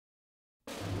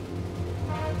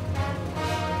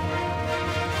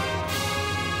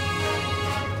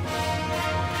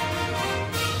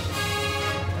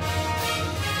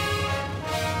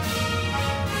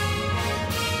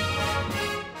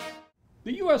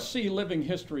USC Living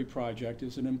History Project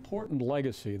is an important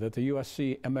legacy that the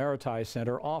USC Emeritus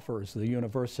Center offers the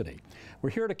university. We're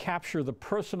here to capture the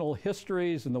personal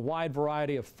histories and the wide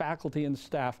variety of faculty and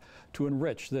staff to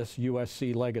enrich this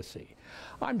USC legacy.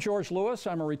 I'm George Lewis.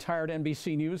 I'm a retired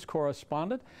NBC News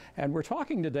correspondent, and we're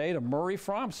talking today to Murray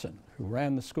Fromson, who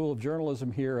ran the School of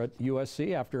Journalism here at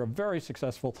USC after a very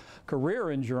successful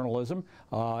career in journalism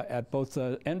at both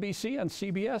NBC and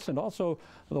CBS and also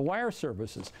the wire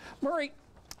services. Murray,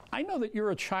 I know that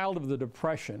you're a child of the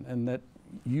Depression and that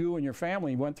you and your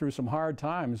family went through some hard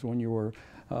times when you were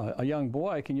a young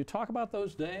boy. Can you talk about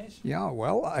those days? Yeah,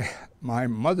 well, my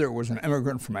mother was an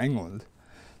immigrant from England,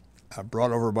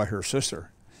 brought over by her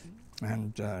sister,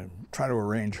 and tried to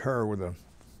arrange her with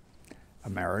a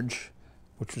marriage,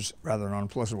 which was rather an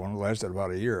unpleasant one. It lasted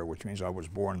about a year, which means I was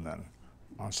born then,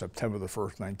 on September the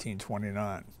 1st,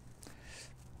 1929.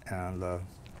 And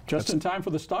just in time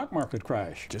for the stock market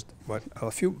crash. Just what, a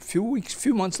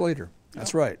few months later.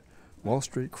 That's right. Wall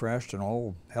Street crashed and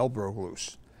all hell broke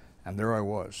loose, and there I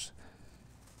was.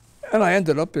 And I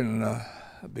ended up in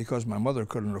because my mother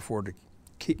couldn't afford to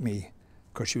keep me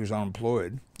because she was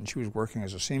unemployed and she was working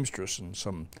as a seamstress in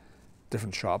some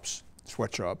different shops,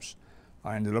 sweatshops.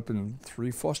 I ended up in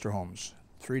three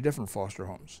different foster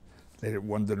homes.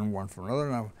 One didn't want for another.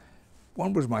 And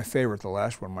one was my favorite, the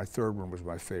last one. My third one was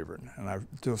my favorite. And I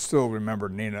still remember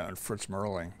Nina and Fritz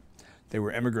Merling. They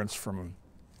were immigrants from,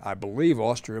 I believe,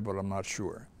 Austria, but I'm not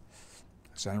sure.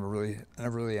 So I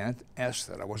never really asked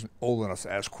that. I wasn't old enough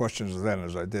to ask questions then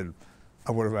as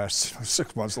I would have asked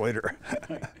 6 months later.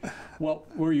 Well,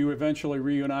 were you eventually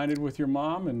reunited with your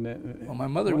mom? Well, my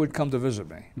mother would come to visit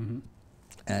me,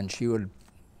 and she would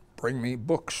bring me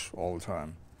books all the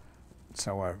time.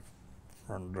 So I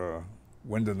learned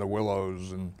Wind in the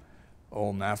Willows and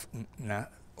old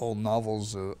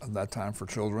novels of that time for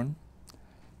children.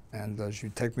 And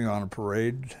she'd take me on a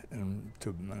parade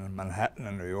to Manhattan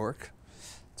and New York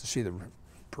to see the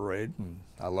parade, and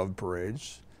I loved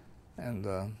parades. And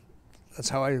that's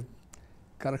how I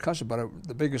got accustomed. But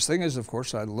the biggest thing is, of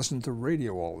course, I listened to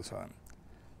radio all the time.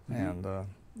 And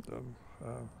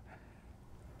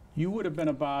you would have been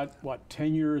about, what,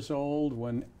 10 years old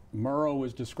when Murrow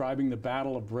was describing the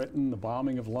Battle of Britain, the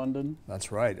bombing of London?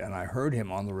 That's right, and I heard him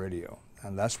on the radio,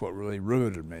 and that's what really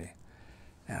riveted me.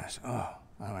 And I said, oh,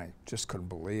 and I just couldn't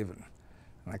believe it.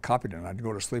 And I copied it, and I'd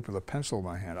go to sleep with a pencil in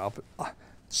my hand,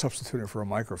 substituting for a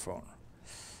microphone.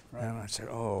 Right. And I said,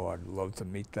 oh, I'd love to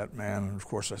meet that man. And of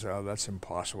course I said, oh, that's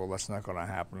impossible, that's not going to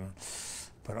happen.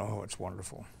 But oh, it's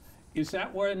wonderful. Is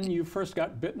that when you first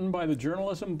got bitten by the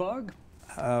journalism bug?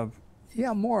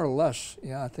 Yeah, more or less.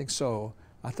 Yeah, I think so.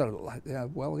 I thought, yeah,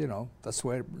 well, you know, that's the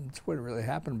way it really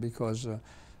happened, because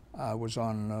I was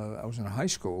in high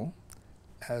school.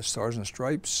 Stars and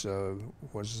Stripes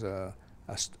was a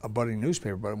budding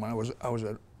newspaper, but when I was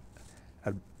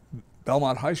at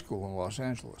Belmont High School in Los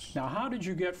Angeles. Now, how did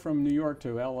you get from New York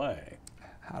to L.A.?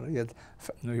 How did I get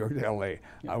from New York to L.A.?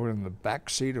 Yeah. I was in the back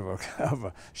seat of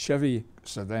a Chevy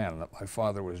sedan that my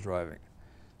father was driving.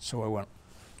 So I went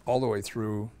all the way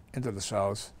through into the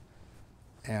South,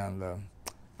 and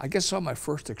I guess saw my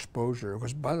first exposure.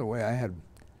 Because, by the way, I had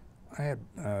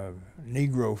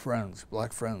Negro friends,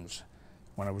 black friends,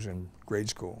 when I was in grade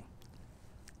school,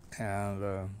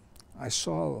 and I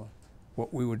saw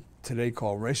what we would today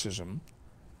call racism.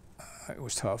 It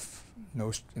was tough.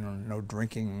 No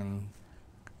drinking, and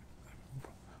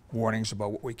warnings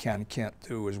about what we can and can't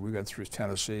do as we got through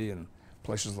Tennessee and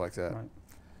places like that. Right.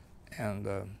 And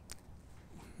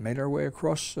made our way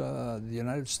across the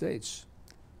United States.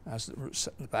 I was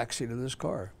sat in the back seat of this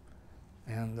car,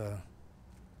 and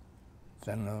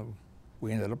then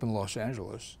we ended up in Los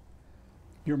Angeles.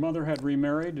 Your mother had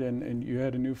remarried, and you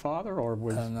had a new father, or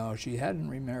was? No, she hadn't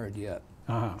remarried yet.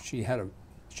 She had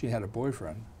a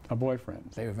boyfriend. A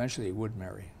boyfriend. They eventually would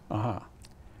marry.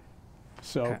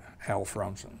 So Al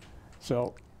Fromson.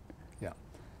 So. Yeah,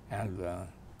 and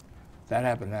that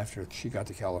happened after she got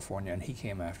to California, and he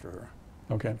came after her.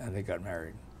 Okay. And they got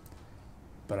married.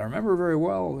 But I remember very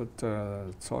well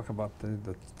that talk about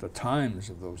the times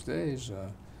of those days.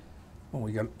 When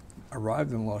we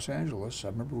arrived in Los Angeles, I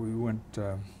remember we went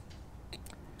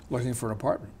looking for an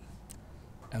apartment.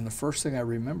 And the first thing I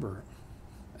remember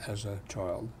as a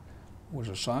child was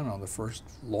a sign on the first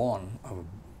lawn of an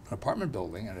apartment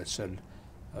building, and it said,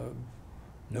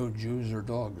 no Jews or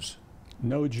dogs.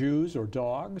 No Jews or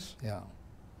dogs? Yeah.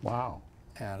 Wow.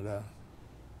 And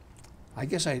I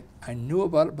guess I knew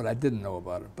about it, but I didn't know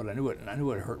about it. But I knew it, and I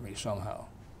knew it hurt me somehow.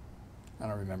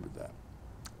 And I remembered that.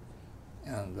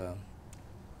 And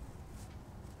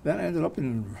then I ended up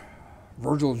in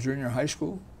Virgil Junior High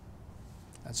School,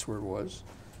 That's where it was.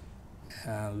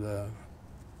 And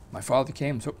my father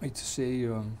came and took me to see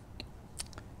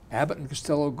Abbott and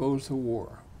Costello Goes to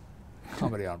War,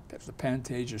 comedy on the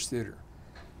Pantages Theater.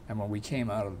 And when we came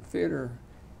out of the theater,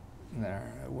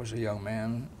 there was a young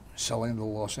man selling the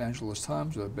Los Angeles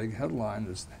Times with a big headline.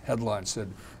 This headline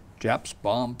said, "Japs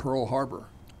bomb Pearl Harbor."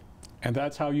 And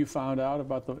that's how you found out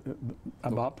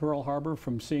about Pearl Harbor,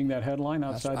 from seeing that headline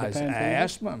outside the Pantages? I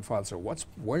asked my father, so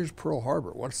where's Pearl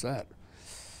Harbor? What's that?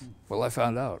 Well, I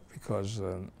found out because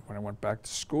when I went back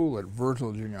to school at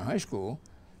Virgil Junior High School,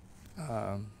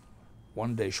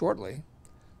 one day shortly,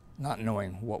 not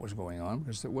knowing what was going on,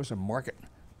 because there was a market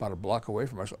about a block away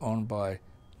from us owned by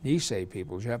Nisei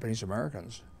people, Japanese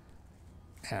Americans.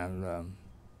 And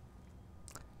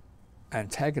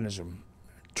antagonism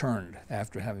turned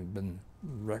after having been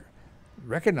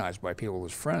recognized by people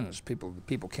as friends.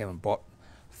 People came and bought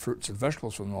fruits and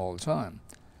vegetables from them all the time.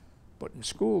 But in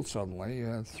school, suddenly,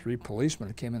 3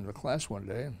 policemen came into the class one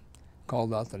day and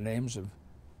called out the names of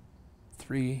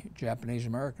 3 Japanese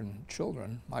American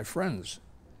children, my friends,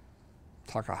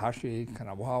 Takahashi,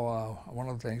 Kanawawa, one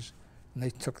of the things, and they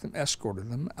took them,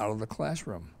 escorted them out of the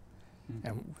classroom.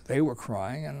 And they were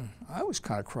crying, and I was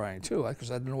kind of crying too, because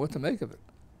I didn't know what to make of it.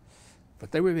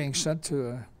 But they were being sent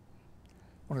to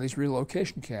one of these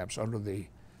relocation camps under the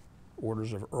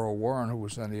orders of Earl Warren, who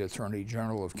was then the Attorney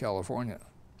General of California.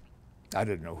 I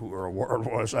didn't know who Earl Warren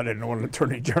was. I didn't know what an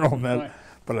Attorney General meant, right.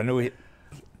 But I knew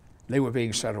they were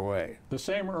being sent away. The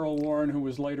same Earl Warren who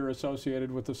was later associated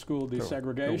with the school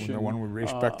desegregation. The one we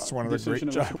respect is one of the great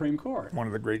of the Supreme Court. One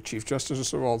of the great Chief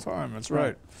Justices of all time. That's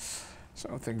right.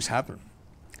 So things happen.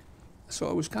 So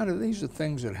it was kind of, these are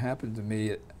things that happened to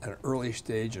me at an early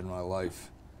stage in my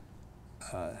life,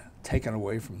 taken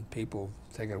away from people,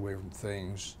 taken away from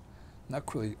things, not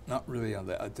really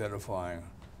identifying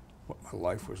what my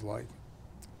life was like.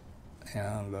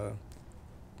 And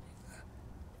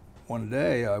one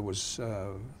day I was,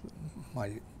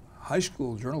 my high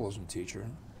school journalism teacher,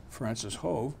 Francis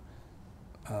Hove,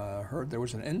 heard there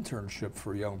was an internship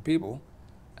for young people,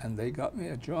 and they got me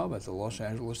a job at the Los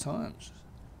Angeles Times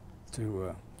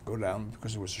to go down,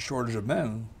 because there was a shortage of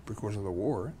men because of the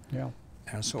war. Yeah.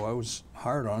 And so I was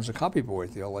hired on as a copy boy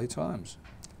at the LA Times.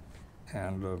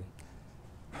 And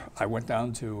I went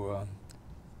down to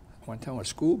a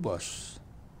school bus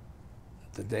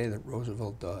the day that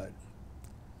Roosevelt died.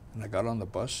 And I got on the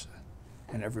bus,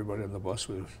 and everybody on the bus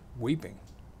was weeping.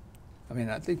 I mean,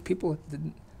 I think people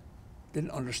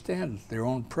didn't understand their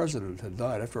own president had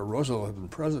died after Roosevelt had been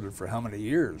president for how many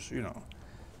years, you know,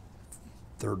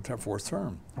 3rd, 4th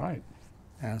term. Right.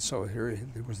 And so here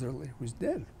he was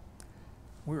dead.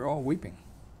 We were all weeping.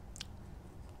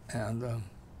 And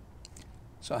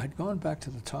so I had gone back to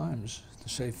the Times to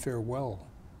say farewell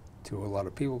to a lot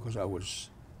of people, because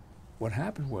what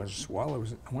happened was,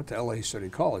 I went to LA City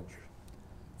College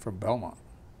from Belmont.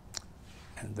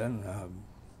 And then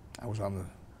I was on the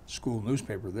school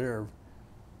newspaper there,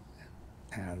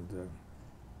 and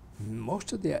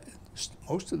most of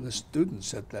the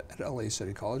students at LA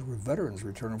City College were veterans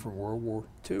returning from World War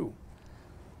II.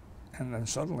 And then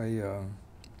suddenly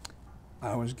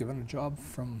I was given a job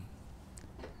from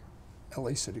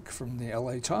from the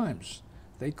LA Times.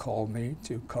 They called me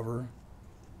to cover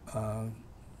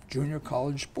junior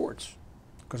college sports,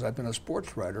 because I'd been a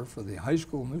sports writer for the high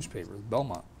school newspaper,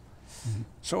 Belmont. Mm-hmm.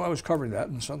 So I was covering that,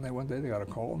 and suddenly one day they got a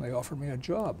call and they offered me a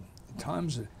job. The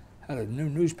Times had a new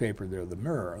newspaper there, the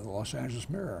Mirror, the Los Angeles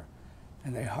Mirror,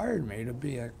 and they hired me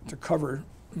to cover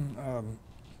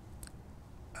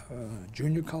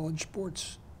junior college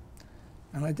sports.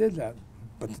 And I did that.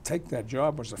 But to take that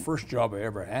job was the first job I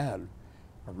ever had,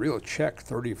 a real check,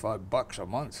 $35 a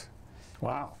month.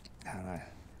 Wow. And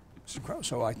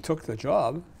so I took the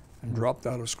job and dropped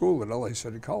out of school at LA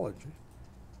City College.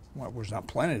 Well, I was not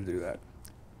planning to do that,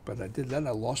 but I did that, and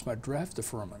I lost my draft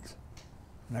deferment.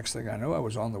 Next thing I knew, I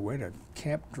was on the way to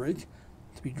Camp Drake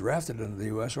to be drafted into the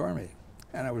U.S. Army,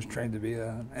 and I was trained to be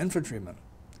an infantryman.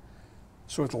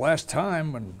 So at the last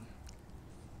time, when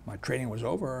my training was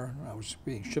over, I was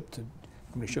being shipped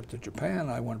to Japan.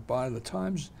 I went by the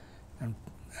Times, and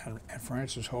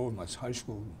Francis Hove, my high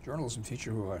school journalism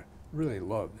teacher, who I really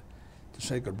loved, to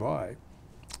say goodbye.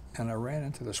 And I ran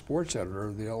into the sports editor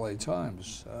of the LA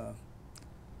Times. I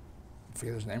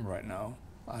forget his name right now.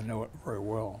 I know it very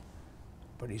well.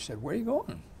 But he said, "Where are you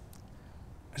going?"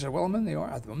 I said, "Well, I'm in the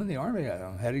Army.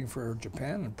 I'm heading for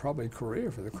Japan and probably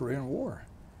Korea for the Korean War."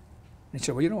 And he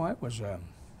said, "Well, you know, I was a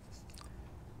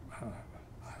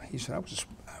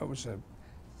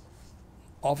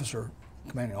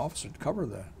commanding officer to cover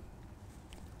the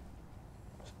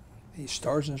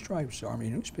Stars and Stripes Army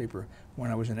newspaper when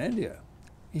I was in India."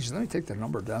 He said, let me take the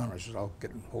number down. I said, I'll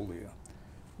get in hold of you.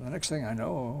 And the next thing I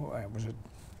know, I was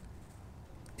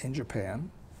in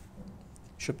Japan,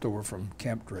 shipped over from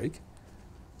Camp Drake,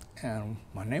 and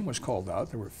my name was called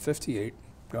out. There were 58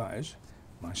 guys,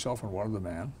 myself and one other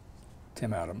man,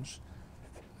 Tim Adams,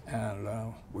 and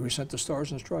we were sent to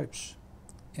Stars and Stripes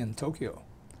in Tokyo.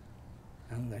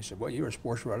 And they said, well, you're a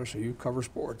sports writer, so you cover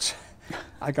sports.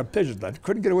 I got pigeoned. I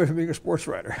couldn't get away from being a sports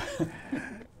writer.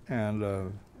 And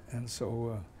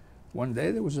so one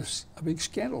day there was a big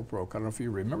scandal broke. I don't know if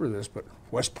you remember this, but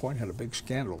West Point had a big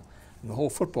scandal. And the whole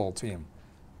football team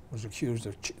was accused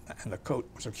of, and the coach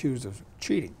was accused of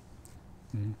cheating.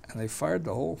 Mm-hmm. And they fired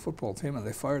the whole football team, and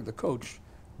they fired the coach,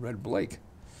 Red Blake.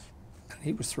 And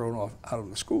he was thrown out of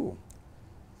the school.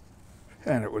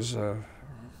 And it was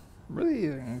really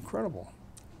incredible.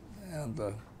 And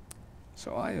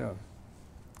so I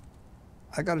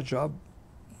got a job.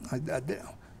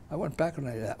 I went back and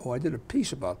I did a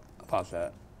piece about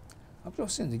that. I was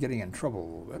just into getting in trouble a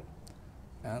little bit.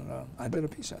 And I did a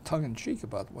piece, tongue-in-cheek,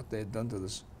 about what they had done to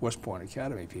this West Point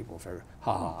Academy people. Figured,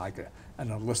 I could,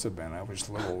 an enlisted man, I was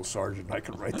a little old sergeant, I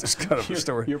could write this kind of a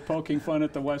story. You're poking fun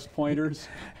at the West Pointers?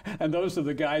 And those are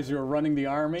the guys who are running the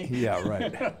Army? Yeah,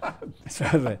 right.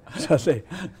 so they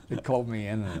called me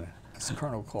in, and the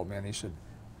colonel called me in, and he said,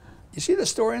 you see the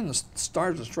story in the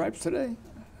Stars and Stripes today?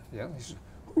 Yeah. He said,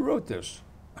 who wrote this?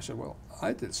 I said, well,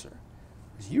 I did, sir.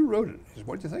 He said, you wrote it. He said,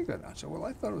 what do you think of it? I said, well,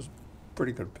 I thought it was a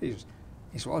pretty good piece.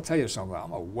 He said, well, I'll tell you something.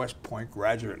 I'm a West Point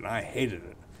graduate, and I hated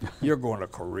it. You're going to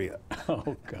Korea.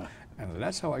 Oh, God. And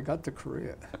that's how I got to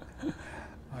Korea.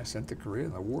 I sent to Korea,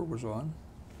 and the war was on.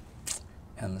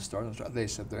 And the Stars and Stripes, they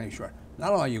said to me, sure,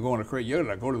 not only are you going to Korea, you're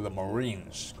going to go to the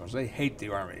Marines, because they hate the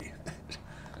Army.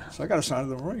 So I got assigned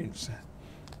to the Marines.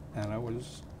 And I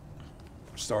was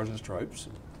Stars and Stripes.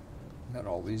 And met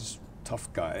all these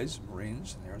tough guys,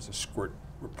 Marines, and there was a squirt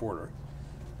reporter.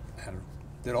 And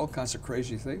did all kinds of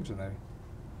crazy things. And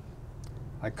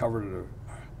I covered a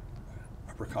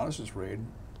reconnaissance raid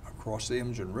across the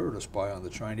Imjin River to spy on the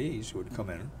Chinese who had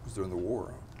come in. It was during the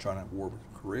war, China war with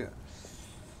Korea.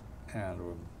 And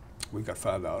we got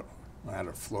found out. I had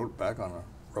to float back on a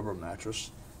rubber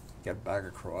mattress, get back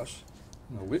across.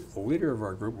 And the leader of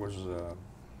our group was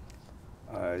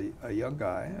a young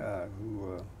guy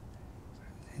who,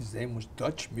 his name was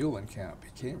Dutch Muhlenkamp.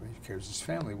 Because his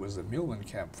family was the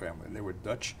Muhlenkamp family. They were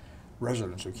Dutch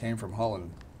residents who came from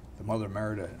Holland. The mother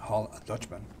married a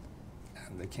Dutchman,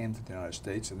 and they came to the United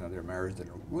States, and then their marriage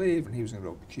didn't leave, and he was going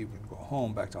to go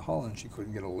home back to Holland. She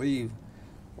couldn't get a leave,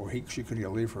 or she couldn't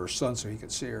get a leave for her son so he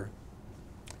could see her.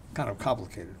 Kind of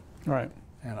complicated. Right.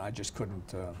 And I just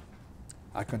couldn't,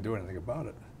 I couldn't do anything about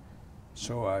it.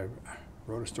 So I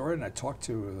wrote a story, and I talked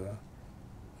to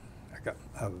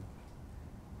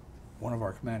one of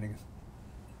our commanding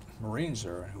Marines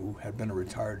there, who had been a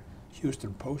retired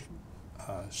Houston Post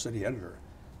city editor.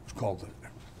 It was called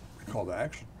to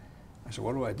action. I said,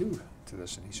 what do I do to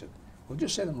this? And he said, well,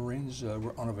 just say the Marines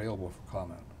were unavailable for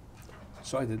comment.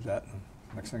 So I did that, and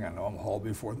next thing I know, I'm hauled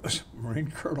before this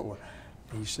Marine colonel.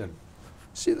 He said,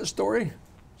 see the story?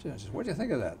 I said, what do you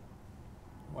think of that?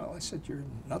 Well, I said, you're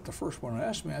not the first one to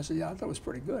ask me. I said, yeah, I thought it was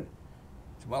pretty good.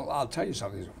 He said, well, I'll tell you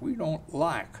something. He said,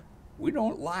 we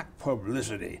don't like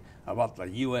publicity about the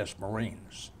U.S.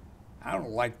 Marines. I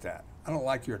don't like that. I don't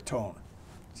like your tone.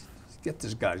 Get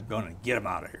this guy's gun and get him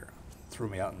out of here. Threw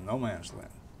me out in no man's land.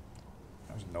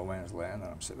 I was in no man's land,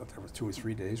 and I'm sitting up there for 2 or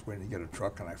 3 days waiting to get a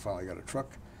truck, and I finally got a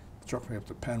truck. It took me up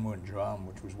to Panmunjom,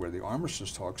 which was where the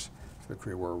armistice talks for the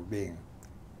Korea War were being.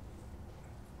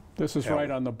 This is right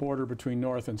on the border between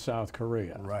North and South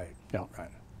Korea. Right. Yeah.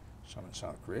 Right. So I'm in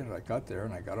South Korea, and I got there,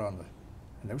 and I got on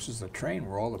and this was the train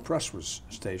where all the press was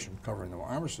stationed covering the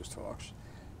armistice talks.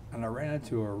 And I ran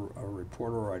into a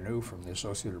reporter I knew from the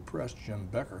Associated Press, Jim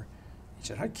Becker. He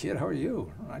said, hi, kid, how are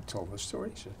you? And I told him the story.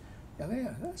 He said,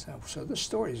 yeah, so this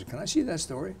story, he said, can I see that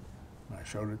story? And I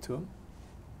showed it to him.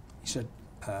 He said,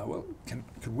 well, can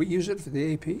we use it for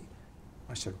the AP?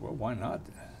 I said, well, why not?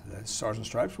 The Stars and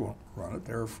Stripes won't run it.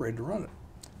 They're afraid to run it.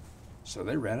 So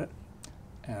they ran it.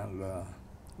 And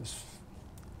this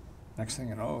next thing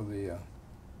you know, the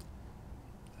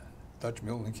Dutch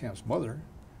Muhlenkamp's mother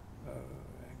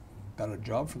got a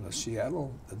job from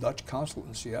the Dutch consulate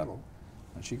in Seattle,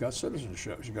 and she got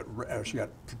citizenship. She got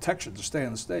protection to stay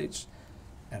in the States,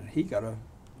 and he got to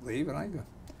leave, and I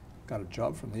got a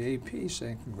job from the AP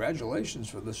saying, congratulations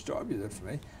for this job you did for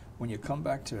me. When you come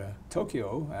back to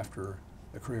Tokyo after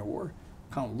the Korean War,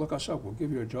 come look us up. We'll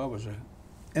give you a job as an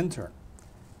intern.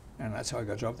 And that's how I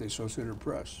got a job at the Associated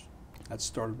Press. That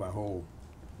started my whole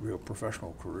real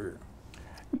professional career.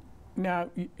 Now,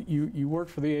 you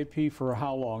worked for the AP for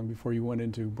how long before you went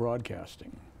into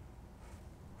broadcasting?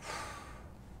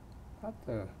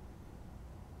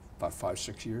 About 5,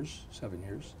 6 years, 7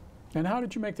 years. And how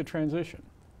did you make the transition?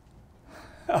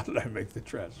 How did I make the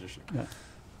transition? Yeah.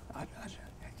 How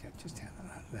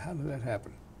did that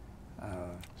happen?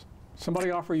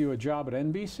 Somebody offer you a job at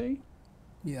NBC?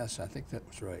 Yes, I think that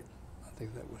was right. I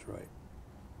think that was right.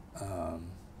 I'm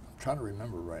trying to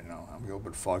remember right now. I'm a little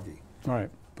bit foggy. All right.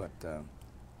 But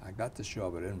I got this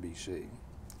job at NBC.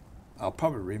 I'll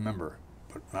probably remember,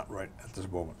 but not right at this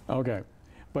moment. Okay.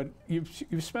 But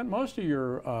you've spent most of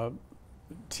your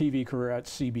TV career at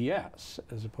CBS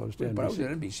as opposed to NBC. But I was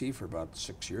at NBC for about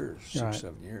 6 years, six, right.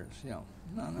 7 years. Yeah.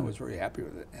 No, I was very happy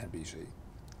with it, NBC.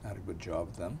 I had a good job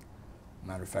with them.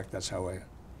 Matter of fact, that's how I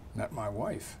met my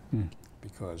wife.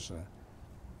 Because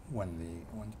when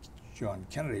John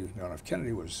F.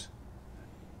 Kennedy was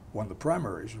won the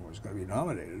primaries and was going to be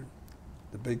nominated,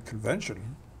 the big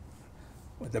convention,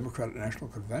 the Democratic National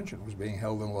Convention, was being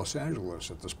held in Los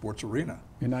Angeles at the Sports Arena.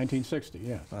 In 1960,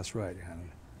 yes. That's right. And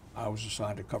I was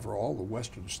assigned to cover all the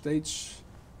western states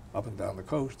up and down the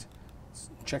coast,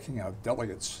 checking out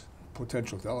delegates,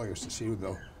 potential delegates, to see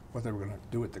what they were going to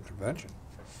do at the convention.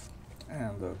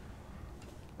 And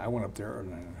I went up there,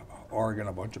 and in Oregon,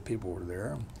 a bunch of people were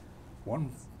there.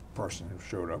 One person who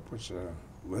showed up was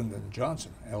Lyndon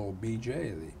Johnson,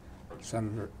 LBJ, the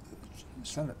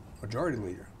Senate Majority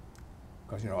Leader.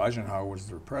 Because, Eisenhower was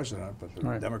the president, but the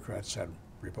right. Democrats had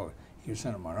Republican. He was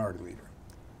Senate Minority Leader.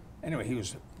 Anyway, he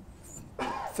was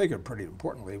figured pretty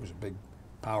importantly. He was a big,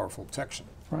 powerful Texan.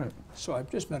 Right. So I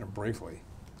just met him briefly,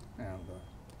 and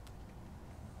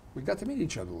we got to meet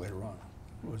each other later on.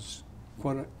 It was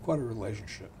quite a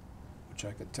relationship, which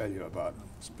I could tell you about, and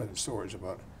spend stories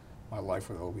about my life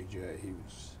with LBJ. He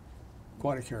was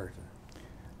quite a character.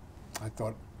 I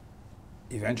thought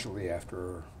eventually,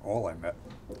 after all I met,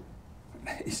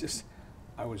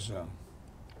 I was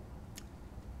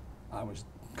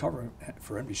covering,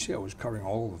 for NBC, I was covering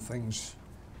all the things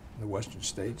in the western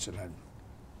states, and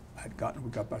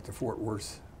we got back to Fort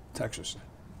Worth, Texas,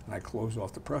 and I closed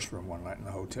off the press room one night in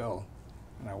the hotel,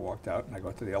 and I walked out, and I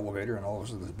got to the elevator, and all of a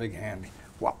sudden this big hand,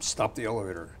 whop, stopped the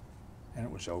elevator, and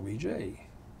it was LBJ.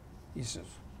 He says,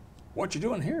 "What you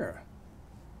doing here?"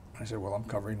 I said, "Well, I'm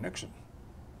covering Nixon."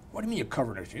 "What do you mean you're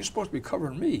covering Nixon? You're supposed to be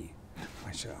covering me."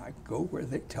 I said, "I go where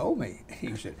they tell me."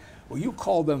 He said, "Well, you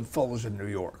call them fellas in New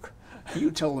York. You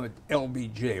tell them that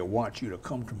LBJ wants you to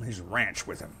come to his ranch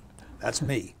with him. That's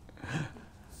me."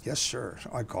 "Yes, sir." So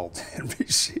I called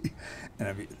NBC,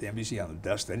 and the NBC on the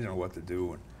desk, they didn't know what to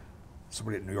do, and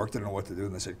somebody at New York didn't know what to do,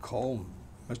 and they said, "Call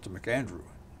Mr. McAndrew."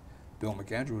 Bill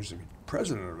McAndrew was the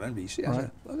president of NBC. I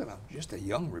said, "Look, I'm just a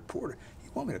young reporter.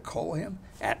 You want me to call him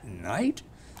at night?"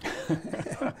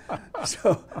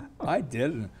 So I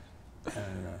did, and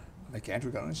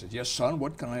McAndrew got on and said, "Yes, son,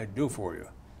 what can I do for you?"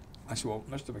 I said, "Well,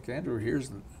 Mr. McAndrew, here's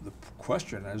the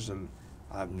question.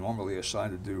 I'm normally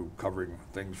assigned to do covering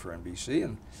things for NBC,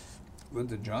 and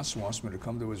Lyndon Johnson wants me to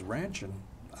come to his ranch, and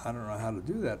I don't know how to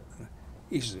do that."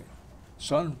 He said,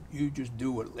 "Son, you just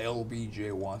do what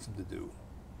LBJ wants him to do.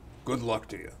 Good luck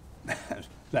to you."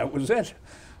 That was it.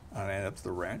 And I ended up to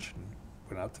the ranch and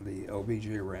went out to the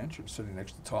LBJ ranch and sitting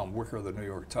next to Tom Wicker of the New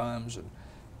York Times and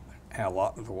Hal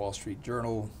Lawton of the Wall Street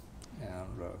Journal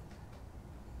and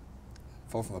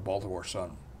both from the Baltimore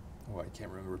Sun, who I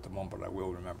can't remember at the moment, but I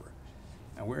will remember.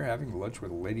 And we were having lunch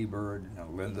with Lady Bird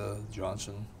and Linda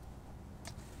Johnson.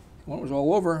 When it was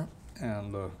all over,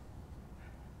 and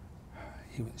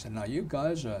he said, "Now you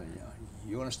guys,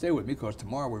 you want to stay with me because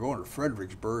tomorrow we're going to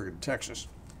Fredericksburg in Texas."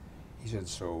 He said,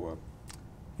 "So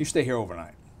you stay here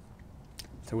overnight."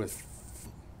 So with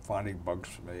finding bugs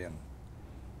for me, and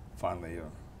finally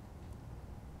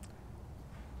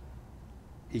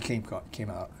he came out, he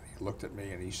looked at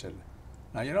me and he said,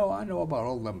 "Now, I know about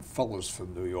all them fellas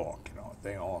from New York,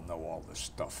 they all know all this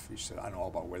stuff." He said, "I know all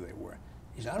about where they were."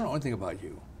 He said, "I don't know anything about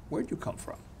you. Where'd you come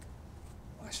from?"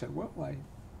 I said, "Well, I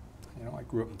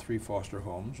grew up in 3 foster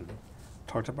homes," and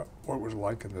talked about what it was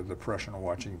like in the Depression,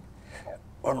 watching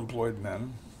unemployed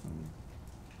men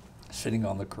sitting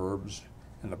on the curbs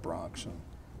in the Bronx and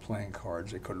playing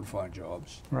cards. They couldn't find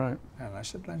jobs. Right. And I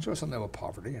said, "I saw something about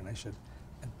poverty," and I said,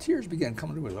 and tears began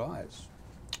coming to his eyes.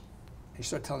 He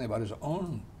started telling me about his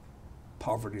own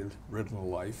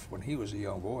poverty-ridden life when he was a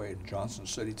young boy in Johnson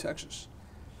City, Texas.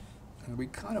 And we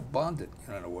kind of bonded,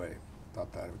 in a way,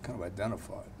 about that. We kind of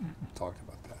identified, talked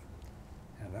about that.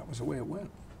 And that was the way it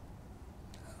went.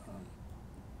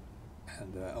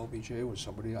 And LBJ was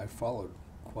somebody I followed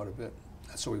quite a bit.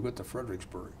 So we went to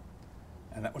Fredericksburg,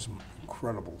 and that was an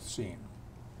incredible scene.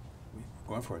 We were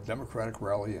going for a Democratic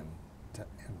rally in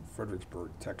in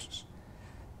Fredericksburg, Texas.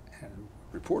 And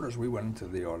reporters, we went into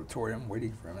the auditorium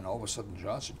waiting for him, and all of a sudden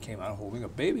Johnson came out holding a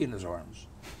baby in his arms.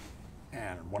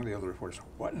 And one of the other reporters said,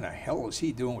 "What in the hell is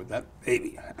he doing with that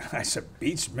baby?" I said,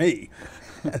 "Beats me."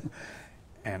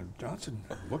 And Johnson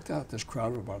looked out at this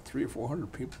crowd of about 300 or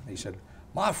 400 people, and he said,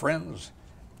 "My friends,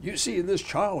 you see this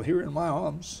child here in my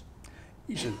arms?"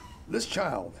 He said, "This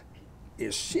child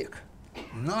is sick,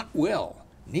 not well,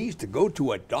 needs to go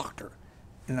to a doctor.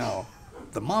 Now,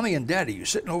 the mommy and daddy you're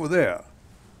sitting over there,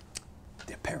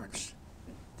 their parents,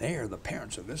 they are the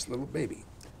parents of this little baby.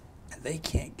 And they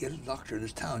can't get a doctor in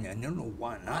this town, and you know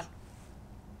why not?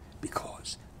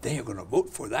 Because they are going to vote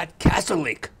for that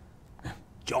Catholic,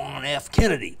 John F.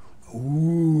 Kennedy."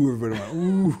 Ooh, everybody went,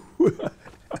 ooh.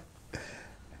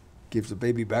 Gives the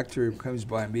baby back to her, comes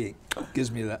by me, gives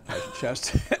me that nice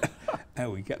chest,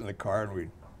 and we get in the car and we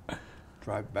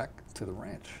drive back to the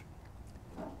ranch.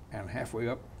 And halfway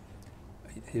up,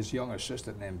 his young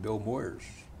assistant named Bill Moyers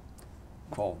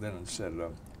called in and said,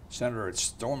 "Senator, it's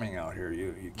storming out here.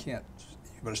 You can't,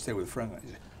 you better stay with friends.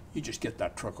 You just get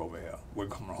that truck over here. We're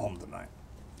coming home tonight."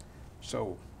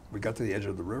 So we got to the edge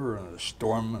of the river and the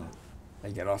storm, and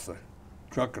they get off the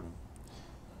truck, and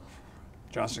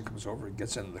Johnson comes over, he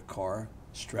gets into the car,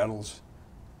 straddles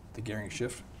the gearing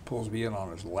shift, pulls me in on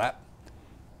his lap,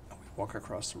 and we walk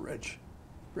across the ridge.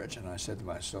 And I said to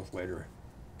myself later,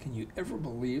 "Can you ever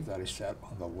believe that I sat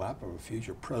on the lap of a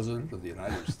future president of the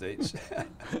United States?"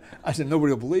 I said,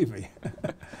 "Nobody will believe me."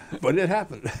 But it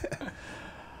happened.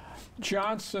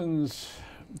 Johnson's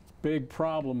big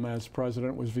problem as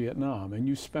president was Vietnam, and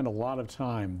you spent a lot of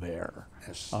time there.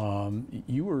 Yes.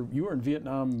 You were in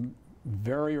Vietnam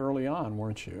very early on,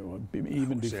 weren't you?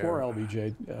 Even before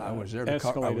LBJ I was there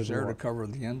to cover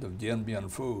the end of Dien Bien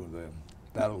Phu, the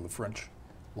battle the French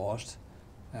lost,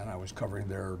 and I was covering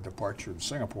their departure in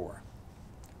Singapore.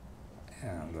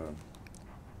 And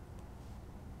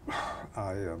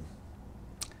I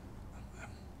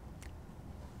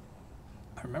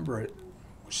remember I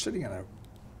was sitting in a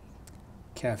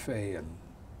cafe in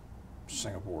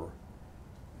Singapore,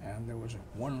 and there was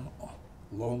one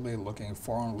lonely-looking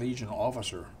Foreign Legion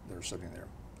officer there sitting there.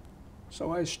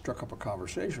 So I struck up a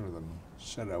conversation with him,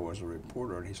 said I was a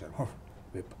reporter, and he said, "Oh,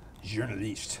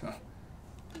 journalist."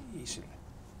 He said,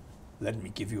 "Let me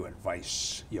give you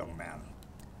advice, young man."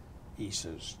 He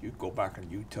says, "You go back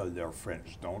and you tell their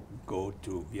friends, don't go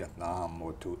to Vietnam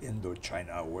or to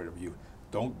Indochina or wherever you,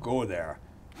 don't go there.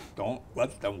 Don't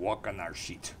let them walk on our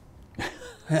sheet."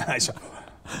 I said,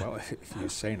 "Well, if you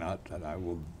say not, then I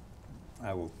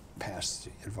will pass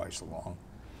the advice along."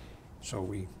 So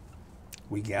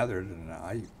we gathered, and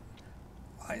I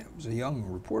was a young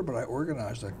reporter, but I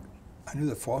organized I knew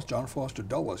that John Foster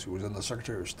Dulles, who was in the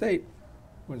Secretary of State,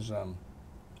 was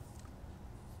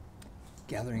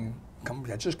gathering.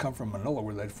 Had just come from Manila,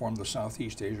 where they'd formed the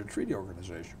Southeast Asia Treaty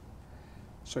Organization.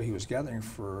 So he was gathering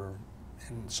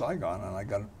in Saigon,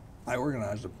 and I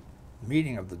organized a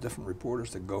meeting of the different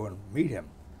reporters to go and meet him.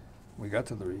 We got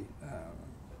to the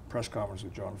press conference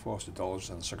with John Foster Dulles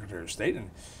and the Secretary of State, and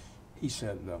he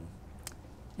said,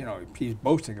 you know, he's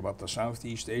boasting about the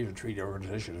Southeast Asia Treaty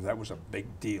Organization, and that was a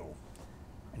big deal.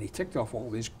 And he ticked off all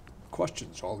these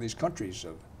questions, all these countries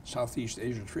of Southeast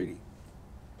Asia Treaty.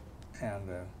 And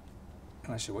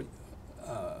I said, "Well,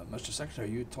 Mr. Secretary,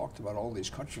 you talked about all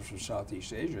these countries from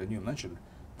Southeast Asia, and you mentioned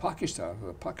Pakistan.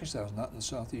 Well, Pakistan is not in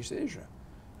Southeast Asia."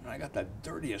 And I got the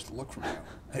dirtiest look from him.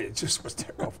 It just was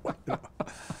terrible.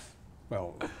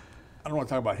 Well, I don't want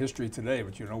to talk about history today,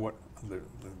 but you know what,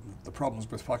 the problems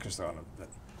with Pakistan.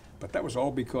 But that was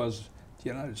all because the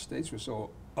United States was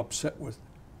so upset with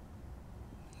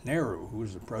Nehru, who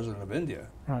was the president of India,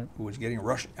 right, who was getting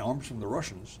arms from the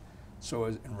Russians. So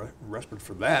in respect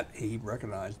for that, he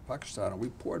recognized Pakistan, and we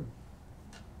poured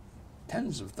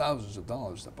tens of thousands of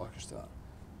dollars to Pakistan.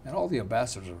 And all the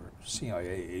ambassadors are CIA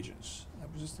agents.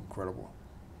 That was just incredible.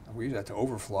 And we had to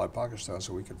overfly Pakistan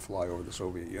so we could fly over the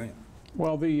Soviet Union.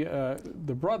 Well, the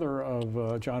brother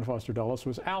of John Foster Dulles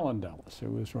was Allen Dulles, who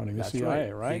was running the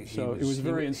CIA, right? So it was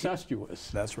very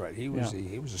incestuous. That's right. He was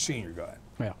he was a senior guy.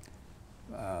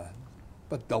 Yeah.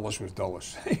 But Dulles was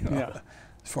Dulles, you know,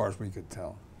 as far as we could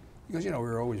tell, because you know we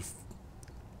were always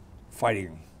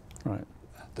fighting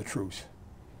the truth.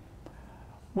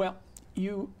 Well,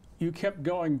 you kept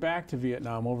going back to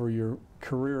Vietnam over your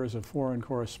career as a foreign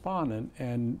correspondent,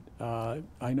 and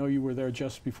I know you were there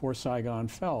just before Saigon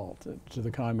fell to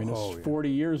the communists 40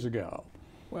 years ago.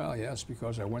 Well, yes,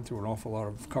 because I went through an awful lot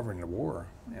of covering the war.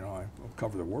 You know, I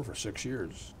covered the war for 6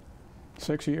 years.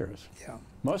 6 years. Yeah.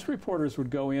 Most reporters would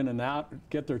go in and out,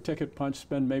 get their ticket punched,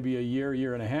 spend maybe a year,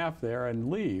 year and a half there, and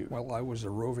leave. Well, I was a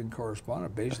roving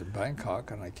correspondent based in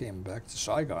Bangkok, and I came back to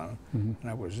Saigon, and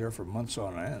I was there for months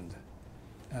on end.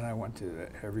 And I went to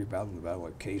every battle, the Battle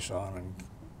of Khe Sanh and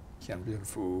Dien Bien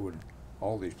Phu and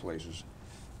all these places.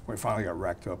 We finally got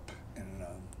racked up in the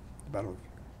Battle of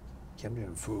Dien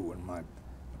Bien Phu when the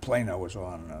plane I was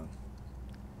on,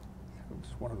 it was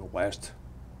one of the last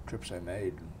trips I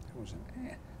made. It was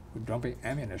we're dumping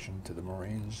ammunition to the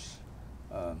Marines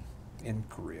in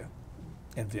Korea,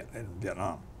 in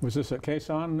Vietnam. Was this at Khe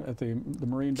Sanh, at the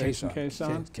Marine base in Khe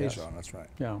Sanh? Khe Sanh, that's right.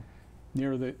 Yeah,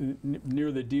 near the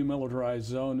demilitarized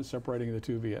zone separating the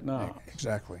two Vietnams.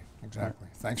 Exactly, exactly.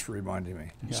 Right. Thanks for reminding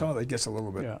me. Yeah. Some of that gets a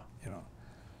little bit, you know.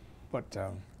 But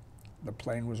the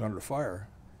plane was under fire,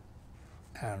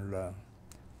 and the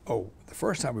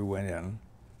first time we went in,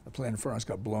 the plane in front of us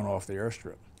got blown off the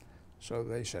airstrip. So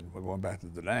they said, we're going back to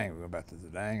Da Nang. We went back to Da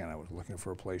Nang, and I was looking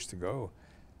for a place to go,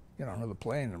 get on another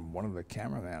plane, and one of the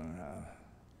cameramen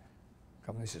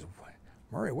comes and he says,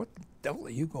 Murray, what the devil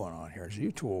are you going on here? He said,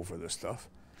 you too old for this stuff.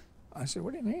 I said,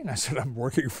 what do you mean? I said, I'm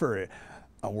working for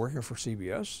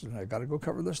CBS, and I got to go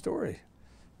cover this story.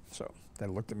 So they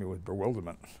looked at me with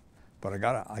bewilderment. But I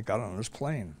got on this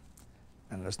plane,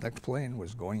 and this next plane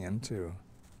was going into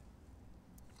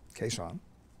Khe Sanh,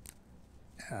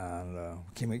 and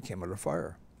came under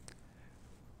fire.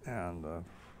 And the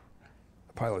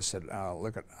pilot said,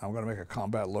 look, I'm going to make a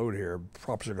combat load here.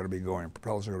 Props are going to be going,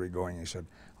 propellers are going to be going. He said,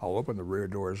 I'll open the rear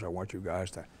doors. I want you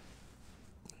guys to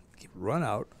run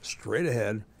out, straight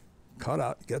ahead, cut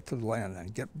out, get to the land,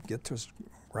 and get to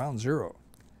ground zero.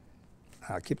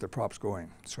 Keep the props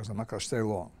going, because I'm not going to stay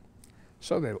long.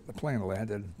 So the plane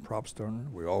landed, props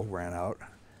done, we all ran out.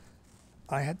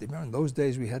 I had to remember, in those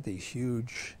days we had these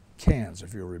huge cans,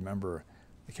 if you remember,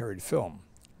 they carried film.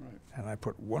 Right. And I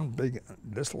put one big on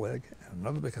this leg and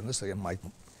another big on this leg in my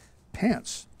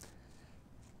pants.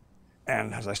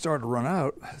 And as I started to run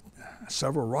out,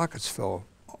 several rockets fell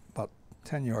about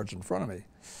 10 yards in front of me.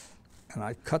 And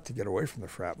I cut to get away from the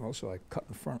shrapnel, so I cut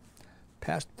in front,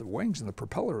 past the wings, and the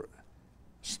propeller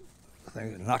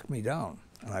thing knocked me down.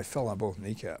 And I fell on both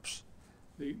kneecaps.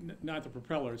 Not the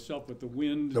propeller itself, but the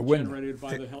wind generated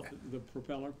by the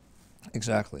propeller?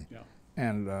 Exactly. Yeah.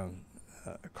 And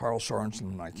Carl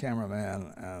Sorensen, my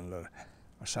cameraman, and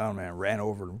a sound man ran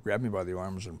over and grabbed me by the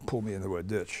arms and pulled me into a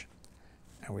ditch.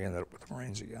 And we ended up with the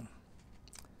Marines again.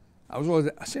 I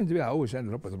always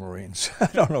ended up with the Marines. I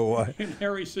don't know why. In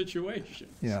hairy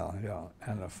situations. Yeah, yeah.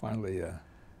 And finally,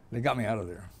 they got me out of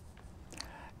there.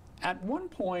 At one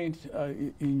point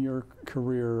in your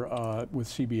career with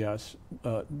CBS,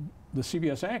 the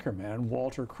CBS anchorman,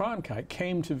 Walter Cronkite,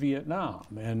 came to Vietnam,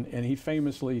 and he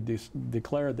famously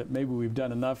declared that maybe we've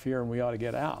done enough here and we ought to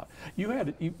get out.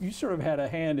 You sort of had a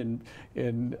hand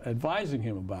in advising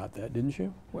him about that, didn't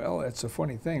you? Well, it's a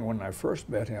funny thing. When I first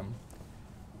met him,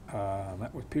 I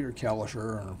met with Peter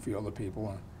Kalischer and a few other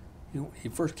people. And he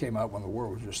first came out when the war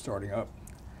was just starting up.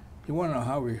 He wanted to know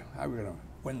how we're going to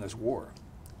win this war.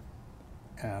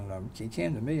 And he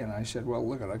came to me and I said, well,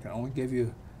 look, I can only give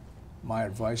you my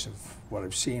advice of what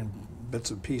I've seen,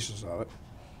 bits and pieces of it.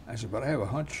 I said, but I have a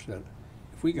hunch that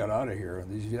if we got out of here,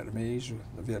 these Vietnamese,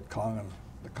 the Viet Cong and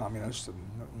the communists and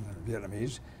the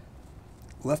Vietnamese,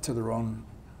 left to their own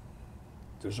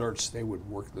deserts, they would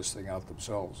work this thing out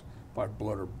themselves by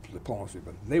blood or diplomacy,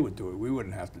 but they would do it. We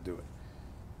wouldn't have to do it.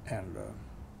 And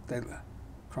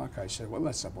Cronkite said, well,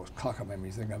 that's the most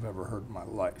cockamamie thing I've ever heard in my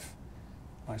life.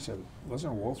 I said,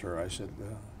 listen, Walter, I said,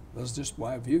 that's just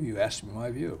my view. You asked me my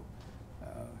view.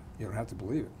 You don't have to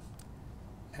believe it.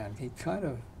 And he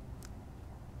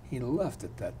left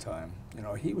at that time. You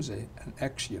know, he was an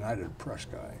ex-United Press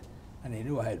guy, and he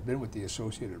knew I had been with the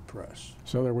Associated Press.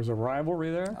 So there was a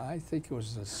rivalry there? I think it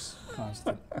was this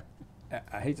constant.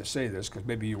 I hate to say this, because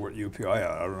maybe you were at UPI,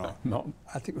 I don't know. No.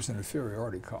 I think it was an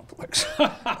inferiority complex.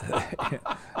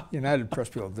 United Press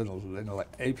people didn't like,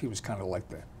 AP was kind of like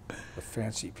the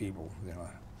fancy people, you know,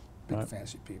 big right.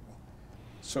 Fancy people.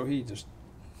 So he just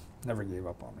never gave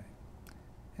up on me.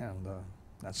 And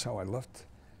that's how I left.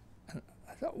 And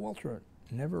I thought Walter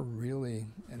never really,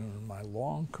 in my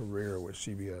long career with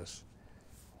CBS,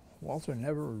 Walter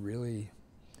never really,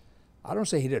 I don't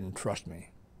say he didn't trust me,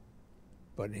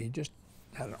 but he just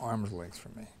had an arm's length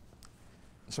from me.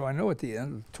 So I know at the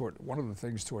end, one of the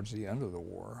things towards the end of the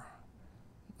war,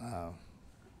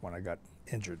 when I got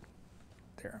injured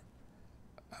there,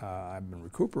 I've been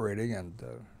recuperating, and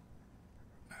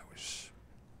I was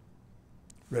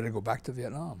ready to go back to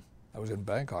Vietnam. I was in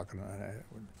Bangkok, and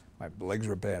my legs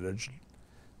were bandaged,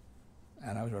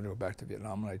 and I was ready to go back to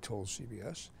Vietnam, and I told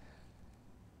CBS.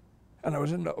 And I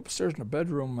was upstairs in the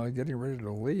bedroom getting ready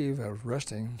to leave. I was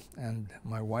resting, and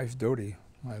my wife, Dodie,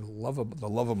 the love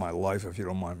of my life, if you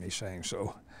don't mind me saying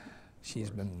so, she's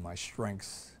been my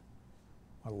strength,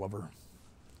 my lover,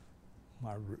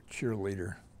 my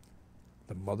cheerleader,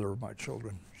 the mother of my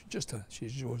children.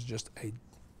 She was just a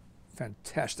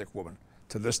fantastic woman.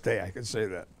 To this day, I can say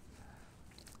that.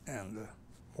 And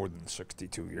more than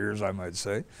 62 years, I might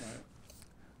say. Right.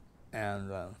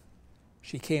 And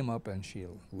she came up and she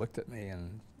looked at me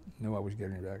and knew I was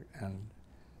getting back. And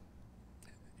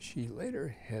she laid her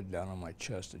head down on my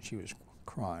chest and she was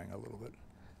crying a little bit.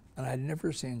 And I had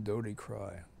never seen Dodie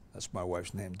cry. That's my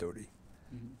wife's name, Dodie.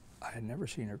 Mm-hmm. I had never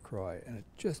seen her cry, and it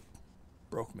just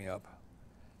broke me up.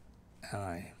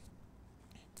 And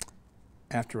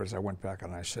afterwards I went back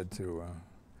and I said to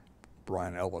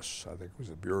Brian Ellis, I think was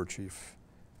the bureau chief,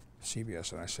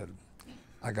 CBS, and I said,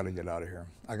 I got to get out of here.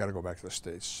 I got to go back to the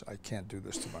States. I can't do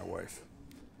this to my wife.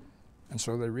 And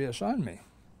so they reassigned me.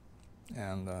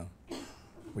 And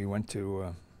we went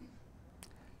to,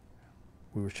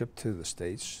 we were shipped to the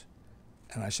States.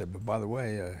 And I said, but by the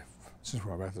way, since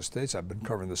we're back to the States, I've been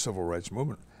covering the civil rights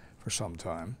movement for some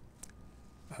time.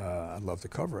 I'd love to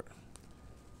cover it.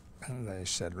 And they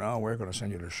said, no, we're going to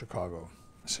send you to Chicago.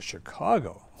 I said,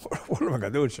 Chicago? What am I going to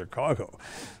do in Chicago?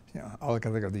 You know, all I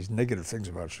can think of these negative things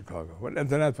about Chicago. And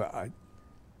then I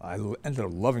ended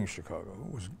up loving Chicago.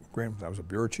 It was great. I was a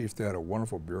bureau chief there. I had a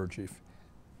wonderful bureau chief.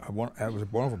 I was a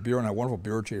wonderful bureau, and I had a wonderful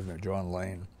bureau chief named John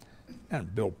Lane,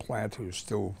 and Bill Platt, who's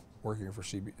still working for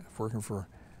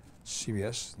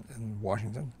CBS in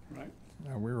Washington. Right.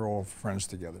 And we were all friends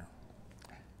together.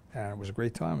 And it was a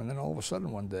great time. And then all of a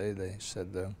sudden one day they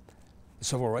said the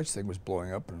civil rights thing was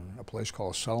blowing up in a place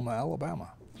called Selma,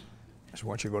 Alabama. I said,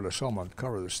 why don't you go to Selma and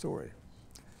cover the story?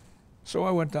 So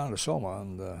I went down to Selma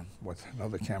and with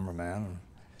another cameraman. And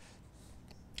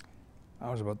I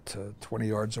was about 20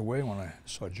 yards away when I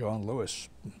saw John Lewis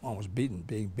almost being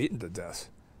beaten to death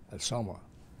at Selma.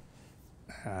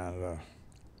 And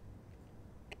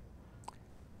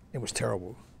it was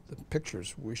terrible. The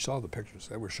pictures, we saw the pictures.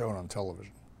 They were shown on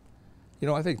television. You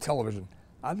know, I think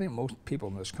most people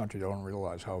in this country don't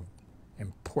realize how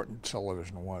important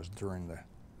television was during the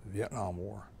Vietnam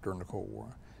War, during the Cold War,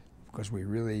 because we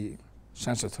really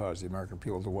sensitized the American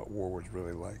people to what war was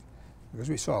really like, because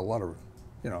we saw a lot of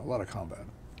combat.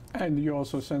 And you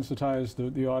also sensitized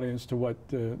the audience to what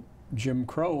Jim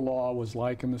Crow law was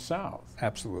like in the South.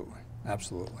 Absolutely,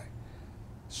 absolutely.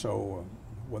 So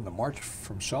when the march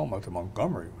from Selma to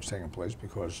Montgomery was taking place,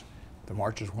 because the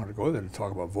marchers wanted to go there to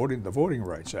talk about the Voting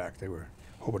Rights Act. They were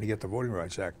hoping to get the Voting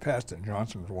Rights Act passed, and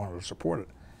Johnson wanted to support it.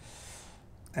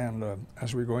 And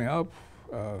as we were going out,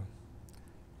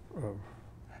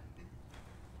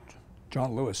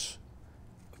 John Lewis,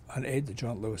 an aide to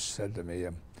John Lewis, said to me,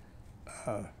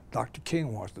 Dr.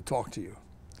 King wants to talk to you.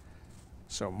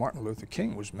 So Martin Luther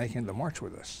King was making the march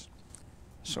with us.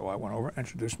 So I went over,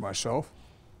 introduced myself,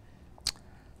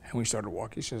 and we started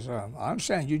walking. He says, I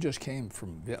understand you just came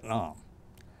from Vietnam.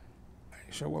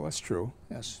 He said, well, that's true,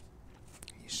 yes.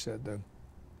 He said,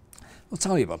 well,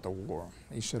 tell me about the war.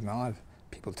 He said, now,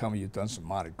 people tell me you've done some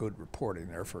mighty good reporting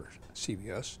there for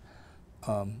CBS.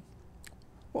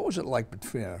 What was it like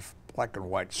between black and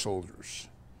white soldiers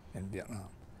in Vietnam?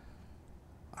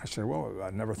 I said, well, I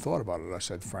never thought about it, I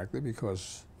said, frankly,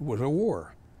 because it was a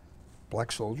war.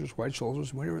 Black soldiers, white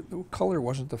soldiers, the color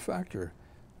wasn't the factor.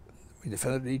 We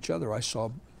defended each other. I saw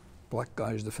black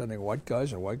guys defending white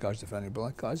guys and white guys defending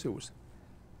black guys. It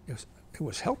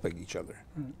was helping each other.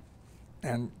 Mm.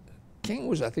 And King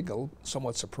was, I think,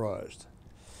 somewhat surprised.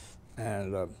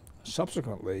 And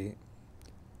subsequently,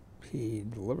 he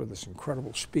delivered this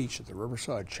incredible speech at the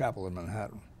Riverside Chapel in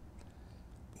Manhattan,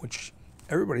 which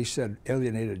everybody said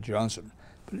alienated Johnson.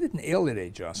 But it didn't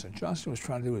alienate Johnson. Johnson was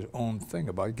trying to do his own thing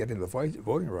about getting the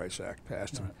Voting Rights Act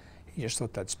passed. Right. He just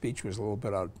thought that speech was a little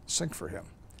bit out of sync for him.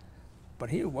 But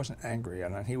he wasn't angry,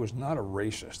 and he was not a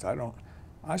racist.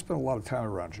 I spent a lot of time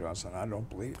around Johnson.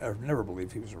 I've never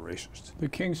believed he was a racist. The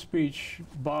King speech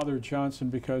bothered Johnson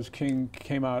because King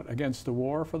came out against the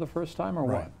war for the first time, or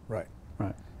what? Right.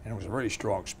 And it was a very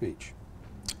strong speech.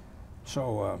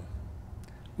 So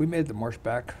we made the march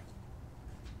back,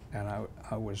 and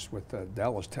I was with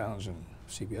Dallas Townsend,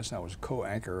 CBS, and I was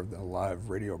co-anchor of the live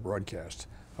radio broadcast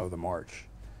of the march.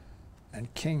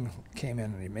 And King came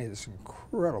in and he made this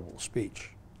incredible speech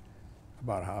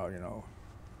about how,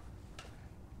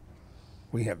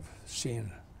 we have seen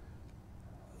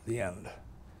the end.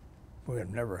 We are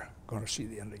never going to see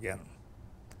the end again.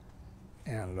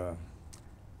 And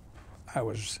I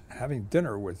was having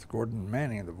dinner with Gordon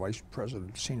Manning, the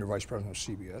senior vice president of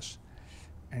CBS,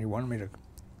 and he wanted me to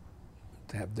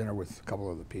to have dinner with a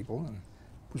couple of the people, and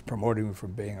was promoting me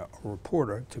from being a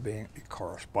reporter to being a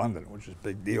correspondent, which is a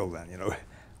big deal then, you know,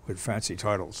 with fancy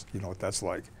titles. You know what that's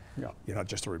like. Yeah. You're not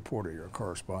just a reporter, you're a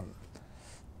correspondent.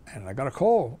 And I got a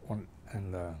call,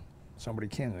 and somebody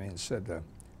came to me and said,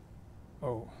 he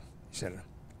said,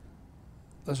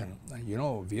 listen, you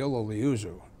know Viola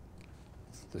Liuzzo,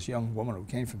 this young woman who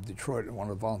came from Detroit and one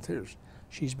of the volunteers,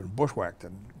 she's been bushwhacked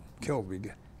and killed. We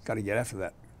got to get after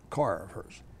that car of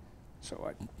hers. So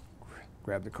I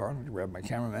grabbed the car and grabbed my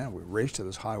cameraman, and we raced to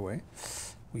this highway.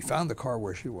 We found the car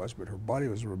where she was, but her body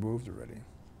was removed already.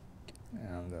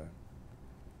 And it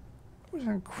was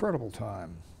an incredible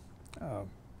time.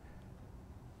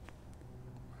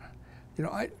 You know,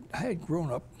 I had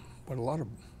grown up with a lot of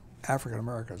African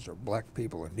Americans or black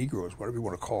people or Negroes, whatever you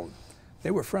want to call them.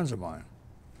 They were friends of mine.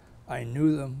 I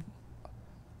knew them.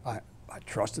 I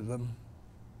trusted them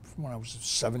from when I was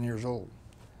 7 years old.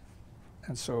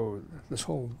 And so this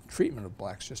whole treatment of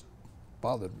blacks just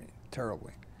bothered me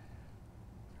terribly.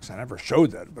 Because I never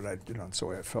showed that, but that's the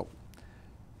way I felt.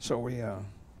 So we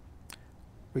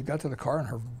got to the car and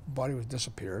her body was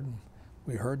disappeared.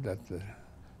 We heard that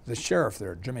the sheriff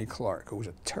there, Jimmy Clark, who was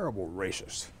a terrible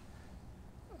racist,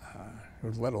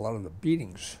 who led a lot of the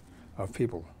beatings of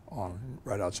people on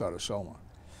right outside of Selma,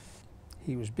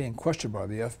 he was being questioned by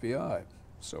the FBI.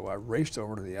 So I raced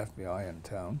over to the FBI in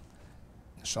town,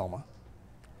 Selma,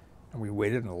 and we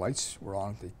waited, and the lights were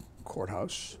on at the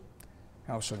courthouse.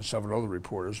 All of a sudden, 7 other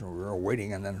reporters, and we were all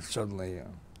waiting, and then suddenly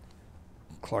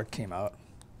Clark came out,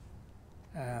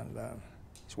 and he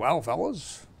said, well,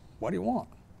 fellas, what do you want?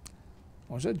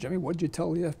 I said, Jimmy, what did you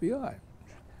tell the FBI?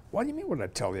 What do you mean, what did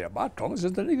I tell you about? I told him, I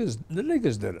said, the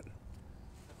niggas did it.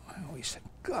 Well, he said,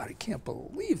 God, I can't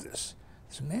believe this.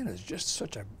 This man is just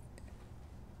such a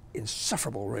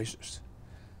insufferable racist.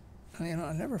 And, you know,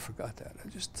 I never forgot that. I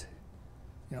just,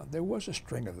 you know, there was a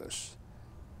string of this.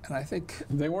 And I think...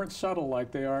 They weren't subtle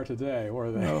like they are today,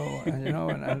 were they? No, and you know,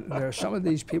 and there are some of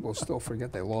these people still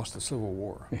forget they lost the Civil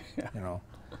War, yeah. You know.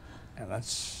 And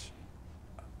that's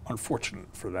unfortunate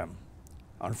for them,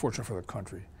 unfortunate for the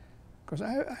country. Because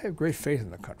I have great faith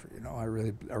in the country, you know, I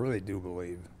really do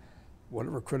believe.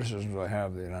 Whatever criticisms I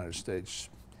have of the United States,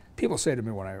 people say to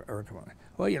me when I come on,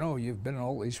 well, you know, you've been in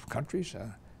all these countries,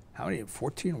 how many,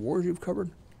 14 wars you've covered?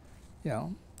 You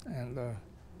know, and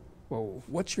well,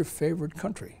 what's your favorite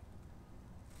country?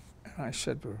 And I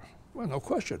said, well, no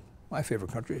question. My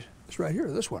favorite country is right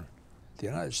here, this one, the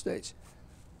United States.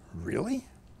 Really?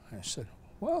 I said,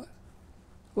 well,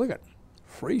 look at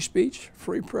free speech,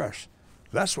 free press.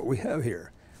 That's what we have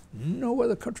here. No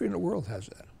other country in the world has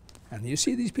that. And you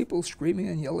see these people screaming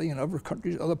and yelling in other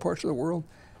countries, other parts of the world,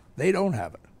 they don't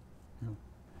have it. Yeah.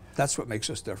 That's what makes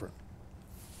us different.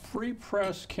 Free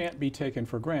press can't be taken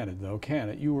for granted, though, can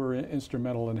it? You were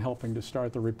instrumental in helping to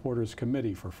start the Reporters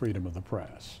Committee for Freedom of the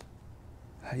Press.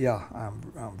 Yeah,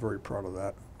 I'm very proud of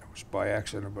that. It was by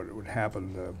accident, but it would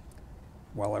happen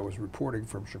while I was reporting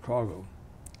from Chicago.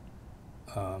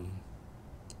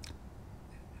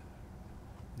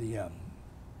 The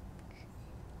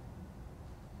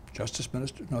Justice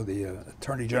Minister? No, the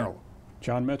Attorney General.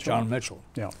 John Mitchell? John Mitchell.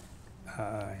 Yeah.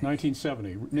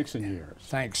 1970, Nixon years.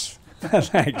 Thanks.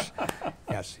 Thanks.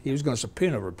 Yes, he was going to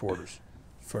subpoena reporters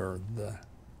for the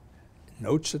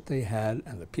notes that they had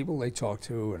and the people they talked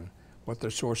to and what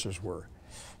their sources were.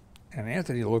 And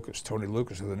Anthony Lucas, Tony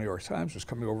Lucas of the New York Times, was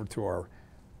coming over to our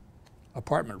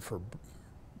apartment for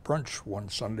brunch one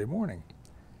Sunday morning.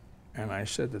 And I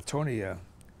said to Tony,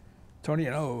 Tony,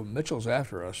 you know, Mitchell's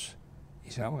after us.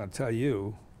 He said, I'm going to tell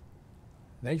you,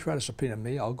 they try to subpoena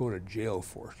me, I'll go to jail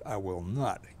for it. I will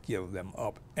not give them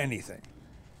up anything.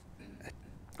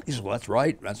 He said, well, that's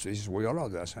right. He said, we all ought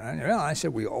to do that. And I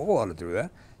said, we all ought to do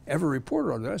that. Every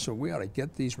reporter ought to do that. So we ought to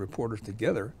get these reporters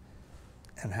together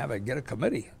and get a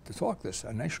committee to talk this,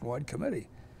 a nationwide committee.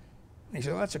 And he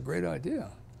said, well, that's a great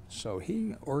idea. So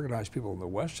he organized people in the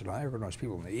West, and I organized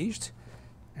people in the East.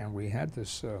 And we had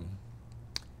this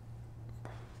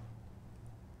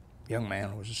young man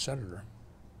who was a senator,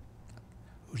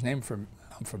 whose name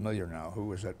I'm familiar now, who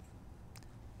was who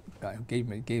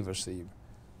gave us the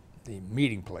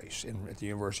meeting place at the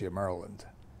University of Maryland,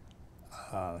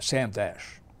 Sam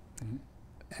Dash. Mm-hmm.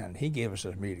 And he gave us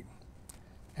a meeting.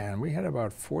 And we had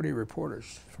about 40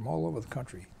 reporters from all over the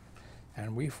country.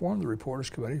 And we formed the Reporters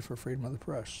Committee for Freedom of the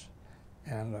Press.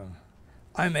 And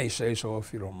I may say so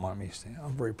if you don't mind me saying,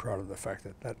 I'm very proud of the fact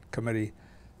that that committee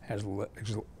has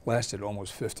lasted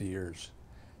almost 50 years.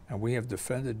 And we have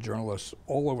defended journalists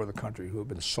all over the country who have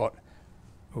been sought,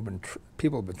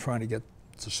 people have been trying to get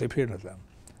to subpoena them.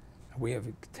 And we have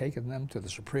taken them to the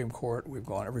Supreme Court. We've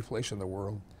gone every place in the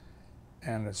world.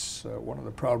 And it's one of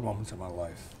the proud moments of my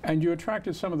life. And you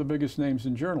attracted some of the biggest names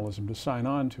in journalism to sign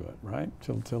on to it, right?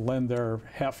 To lend their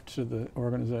heft to the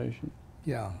organization.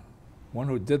 Yeah. One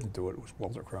who didn't do it was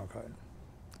Walter Cronkite.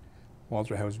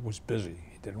 Walter was busy.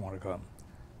 He didn't want to come.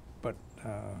 But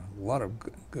a lot of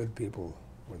good people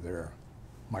were there.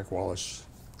 Mike Wallace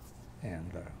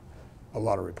and a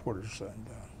lot of reporters and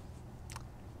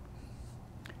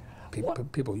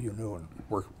people you knew and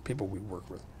people we worked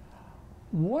with.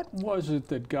 What was it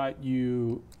that got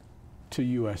you to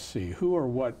USC? Who or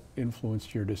what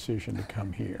influenced your decision to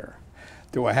come here?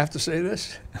 Do I have to say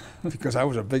this? Because I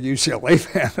was a big UCLA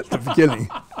fan at the beginning.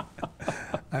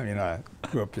 I mean, I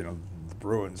grew up, the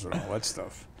Bruins and all that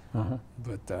stuff.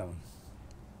 But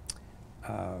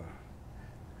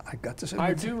I got to say,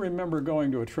 I do remember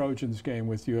going to a Trojans game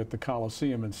with you at the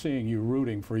Coliseum and seeing you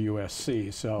rooting for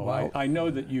USC. So well, I know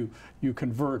that you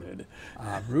converted.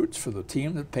 Roots for the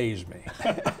team that pays me.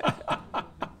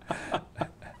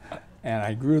 And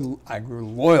I grew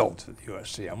loyal to the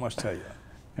USC, I must tell you.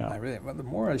 Yeah. But the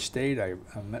more I stayed, I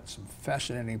met some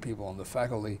fascinating people on the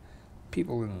faculty,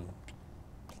 people in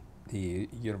the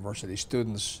university,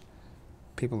 students,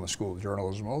 people in the School of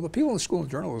Journalism. Well, the people in the School of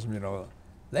Journalism,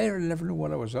 they never knew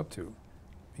what I was up to,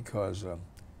 because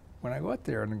when I got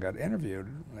there and got interviewed,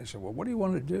 they said, "Well, what do you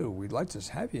want to do? We'd like to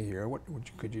have you here. What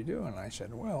could you do?" And I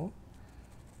said, "Well,"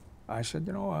 I've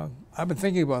been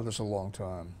thinking about this a long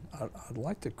time. I'd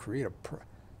like to create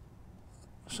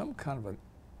some kind of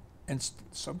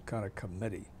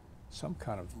committee, some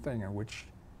kind of thing in which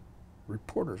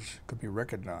reporters could be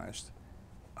recognized."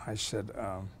 I said,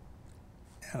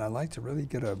 and I'd like to really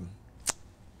get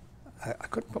I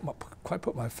couldn't quite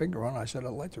put my finger on it. I said,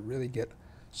 I'd like to really get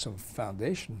some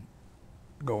foundation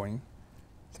going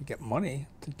to get money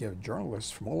to give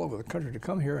journalists from all over the country to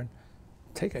come here and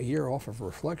take a year off of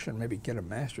reflection, maybe get a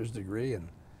master's degree and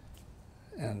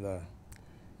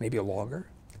maybe a longer,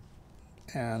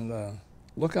 and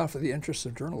look out for the interests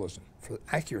of journalism, for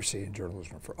accuracy in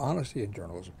journalism, for honesty in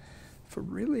journalism, for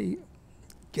really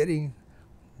getting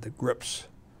the grips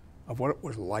of what it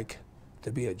was like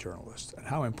to be a journalist and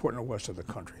how important it was to the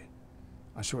country.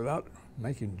 I said, without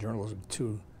making journalism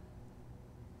too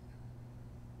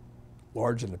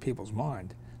large in the people's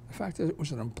mind, the fact that it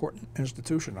was an important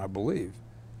institution, I believe,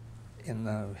 in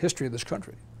the history of this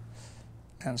country.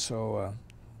 And so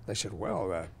they said,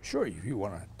 well, sure, if you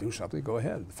want to do something, go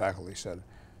ahead. The faculty said,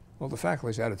 well, the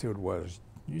faculty's attitude was,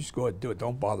 you just go ahead and do it,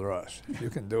 don't bother us. You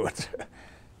can do it.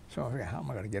 So I figured, how am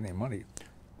I going to get any money?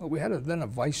 Well, we had then a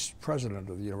vice president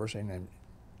of the university named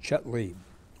Chet Lieb,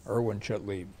 Irwin Chet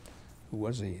Lieb, who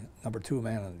was the #2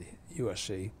 man in the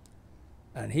USC.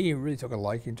 And he really took a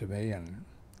liking to me, and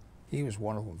he was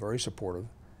wonderful, very supportive.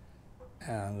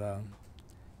 And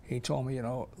he told me,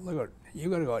 look,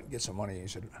 you got to go out and get some money. He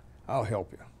said, I'll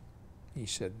help you. He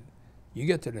said, you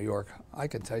get to New York, I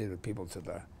can tell you the people to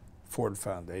the Ford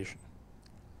Foundation.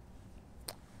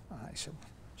 I said,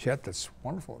 Chet, that's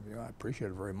wonderful of you. I appreciate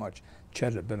it very much.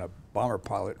 Chet had been a bomber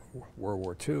pilot in World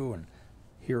War II and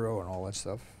hero and all that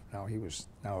stuff. Now he was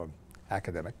an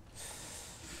academic.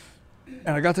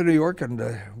 And I got to New York, and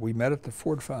we met at the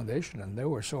Ford Foundation, and they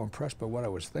were so impressed by what I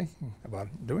was thinking about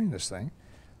doing this thing,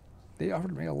 they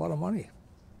offered me a lot of money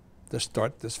to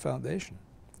start this foundation,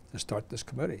 to start this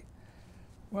committee.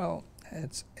 Well,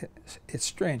 it's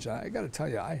strange. I got to tell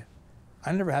you, I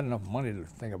never had enough money to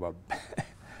think about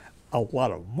a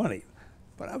lot of money,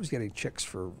 but I was getting checks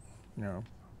for, $20,000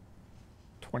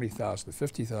 to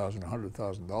 $50,000,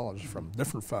 $100,000 from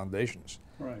different foundations.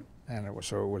 Right. And it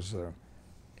was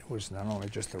not only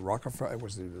just the Rockefeller, it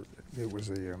was the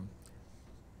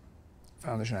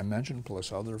foundation I mentioned,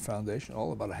 plus other foundations,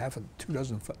 all about two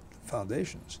dozen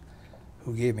foundations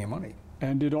who gave me money.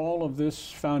 And did all of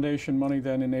this foundation money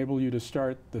then enable you to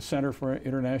start the Center for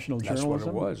International Journalism? That's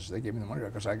what it was. They gave me the money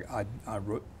because I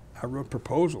wrote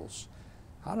proposals.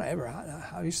 I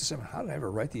used to say, how did I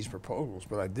ever write these proposals?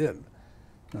 But I did,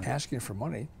 asking for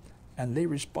money, and they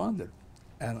responded.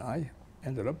 And I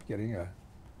ended up getting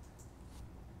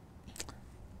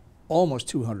almost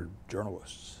 200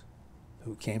 journalists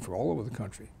who came from all over the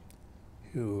country,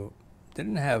 who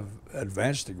didn't have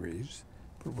advanced degrees,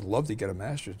 but would love to get a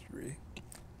master's degree.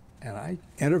 And I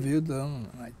interviewed them,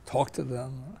 and I talked to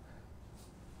them,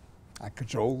 I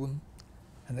cajoled them,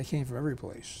 and they came from every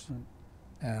place.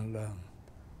 And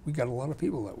we got a lot of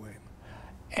people that way.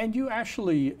 And you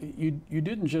actually, you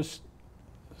didn't just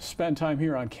spend time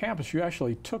here on campus, you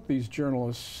actually took these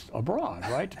journalists abroad,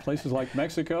 right? To places like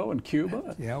Mexico and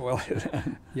Cuba? Yeah, well,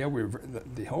 yeah,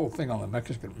 the whole thing on the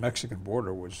Mexican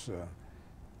border was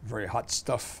very hot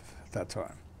stuff at that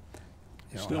time.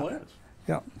 Still is.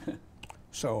 Yeah.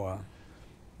 So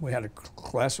we had a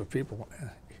class of people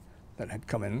that had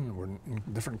come in, were in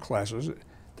different classes,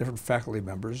 different faculty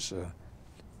members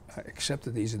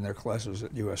accepted these in their classes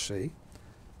at USC.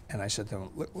 And I said to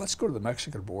them, let's go to the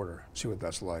Mexican border, see what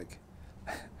that's like.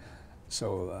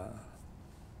 So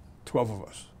 12 of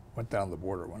us went down the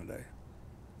border one day,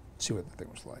 see what the thing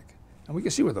was like. And we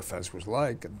could see what the fence was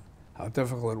like and how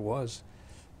difficult it was.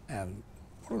 And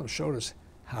one of them showed us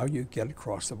how you get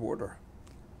across the border.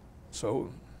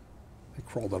 So they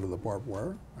crawled under the barbed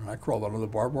wire, and I crawled under the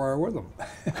barbed wire with them.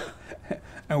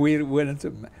 And we went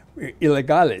into, we were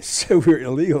illegales, we were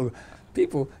illegal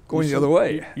people going the other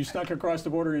way. You snuck across the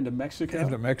border into Mexico?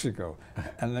 Into Mexico.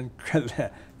 And then how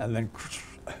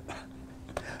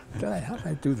did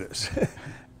I do this?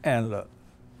 And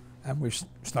we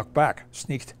sneaked back.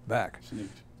 Sneaked.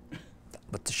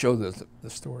 But to show the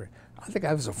story, I think I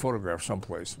have a photograph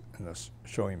someplace in this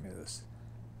showing me this.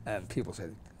 And people say,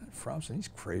 Fromson, he's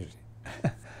crazy.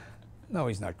 No,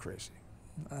 he's not crazy.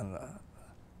 And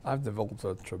I've developed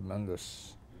a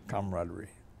tremendous camaraderie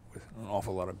with an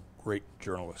awful lot of great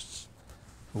journalists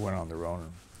who went on their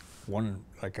own. One,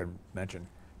 like I mentioned,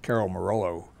 Carol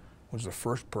Morello, was the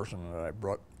first person that I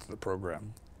brought to the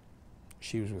program.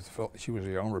 She was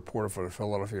a young reporter for the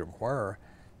Philadelphia Inquirer,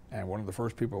 and one of the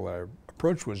first people I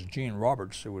approached was Gene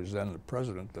Roberts, who was then the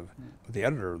president of the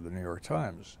editor of the New York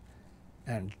Times.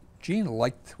 And Gene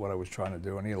liked what I was trying to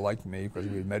do, and he liked me because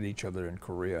we had met each other in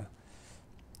Korea.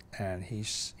 And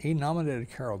he nominated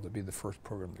Carol to be the first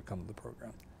program to come to the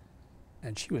program.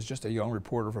 And she was just a young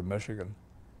reporter from Michigan,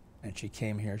 and she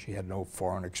came here. She had no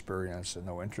foreign experience and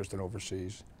no interest in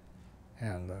overseas.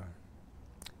 And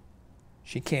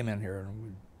she came in here and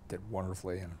we did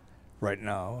wonderfully. And right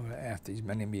now, after these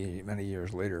many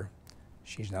years later,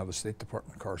 she's now the State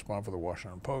Department correspondent for the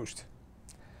Washington Post.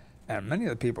 And many of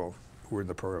the people who were in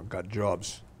the program got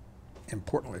jobs,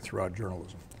 importantly, throughout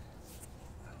journalism,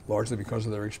 largely because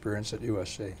of their experience at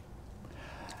USC.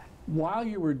 While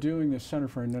you were doing the Center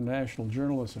for International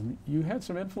Journalism, you had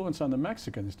some influence on the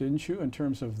Mexicans, didn't you, in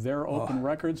terms of their open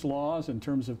records laws, in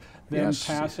terms of them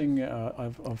passing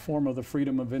a form of the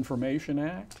Freedom of Information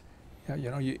Act? Yeah, you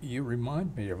know, you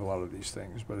remind me of a lot of these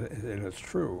things, but it's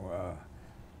true.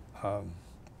 I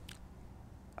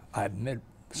admit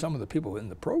some of the people in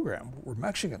the program were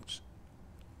Mexicans.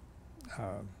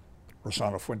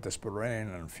 Rosana Fuentes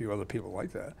Perrin and a few other people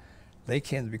like that. They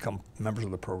came to become members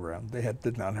of the program. They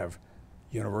did not have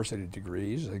university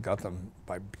degrees. They got them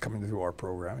by coming through our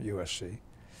program at USC.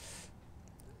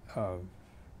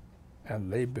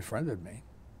 And they befriended me.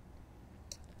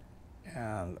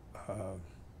 And,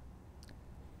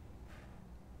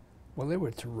 well, they were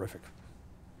terrific.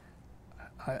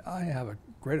 I have a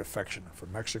great affection for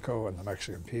Mexico and the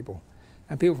Mexican people,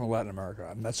 and people from Latin America.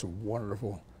 I met some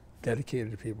wonderful,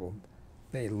 dedicated people.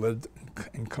 They lived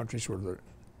in countries where the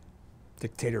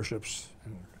dictatorships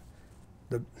and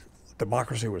the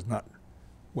democracy was not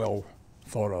well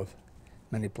thought of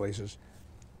many places.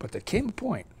 But there came a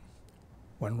point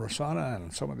when Rosana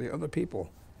and some of the other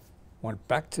people went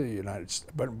back to the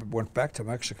went back to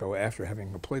Mexico after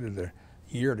having completed their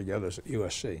year together at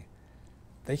USC.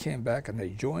 They came back and they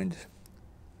joined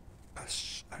a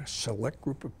select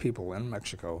group of people in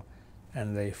Mexico,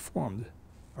 and they formed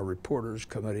a Reporters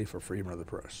Committee for Freedom of the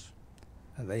Press.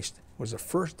 And they was the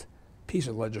first piece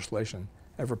of legislation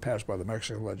ever passed by the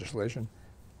Mexican legislation,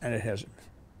 and it has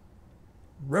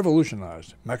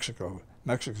revolutionized Mexican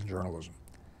journalism.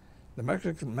 The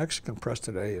Mexican press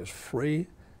today is free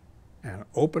and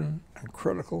open and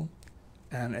critical,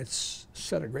 and it's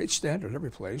set a great standard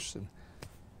every place, and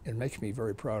it makes me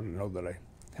very proud to know that I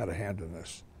had a hand in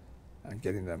this and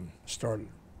getting them started.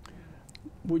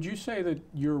 Would you say that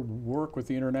your work with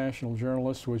the international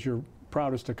journalists was your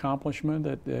proudest accomplishment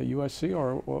at USC,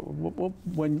 or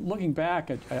when looking back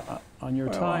on your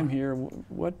time here,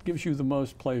 what gives you the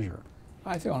most pleasure?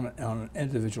 I think on an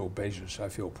individual basis, I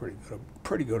feel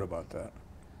pretty good about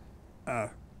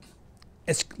that.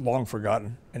 It's long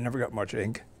forgotten. It never got much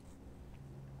ink.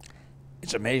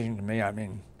 It's amazing to me. I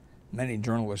mean, many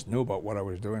journalists knew about what I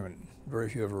was doing, but very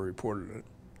few ever reported it.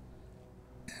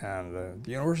 And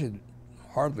the university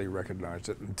hardly recognized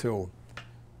it until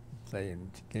they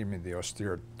gave me the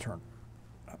austere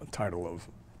title of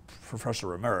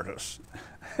Professor Emeritus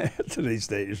to these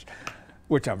days,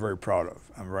 which I'm very proud of.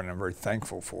 I'm very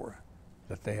thankful for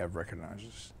that they have recognized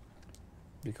us,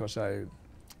 because I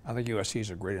think USC is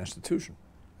a great institution,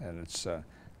 and it's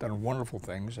done wonderful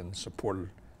things and supported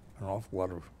an awful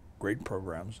lot of great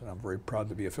programs, and I'm very proud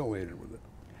to be affiliated with it.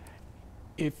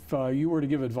 If you were to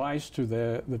give advice to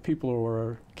the people who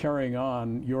are carrying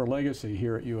on your legacy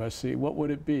here at USC, what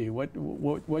would it be?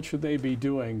 What should they be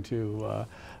doing to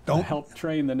help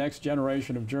train the next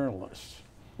generation of journalists?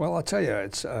 Well, I'll tell you,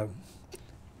 it's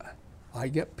I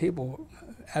get people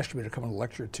asking me to come and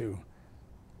lecture to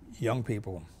young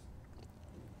people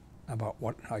about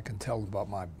what I can tell about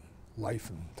my life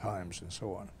and times and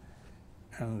so on.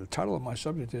 And the title of my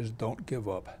subject is Don't Give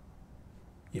Up.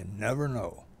 You never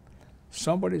know.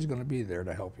 Somebody's going to be there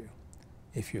to help you.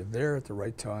 If you're there at the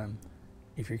right time,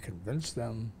 if you convince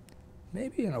them,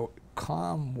 maybe in a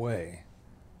calm way,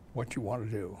 what you want to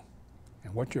do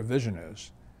and what your vision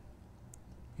is,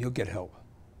 you'll get help.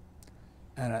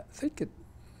 And I think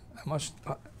I must,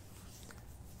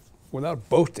 without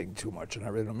boasting too much, and I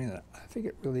really don't mean that, I think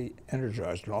it really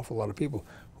energized an awful lot of people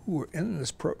who were in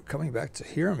this, coming back to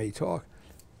hear me talk,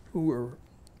 who were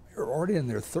already in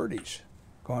their 30s,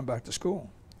 going back to school.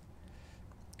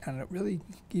 And it really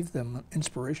gave them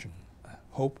inspiration,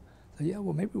 hope that, yeah,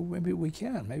 well, maybe we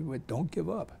can. Maybe we don't give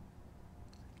up.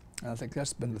 And I think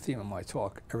that's been the theme of my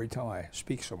talk every time I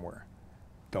speak somewhere.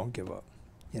 Don't give up.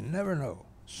 You never know.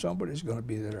 Somebody's going to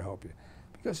be there to help you.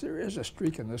 Because there is a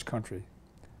streak in this country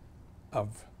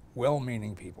of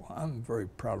well-meaning people. I'm very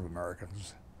proud of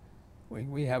Americans.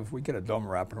 We get a dumb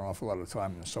rap an awful lot of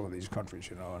time in some of these countries,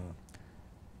 you know, and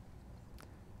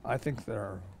I think there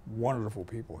are wonderful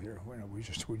people here. You know,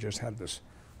 we just had this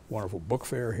wonderful book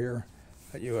fair here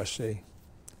at USC,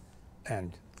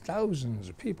 and thousands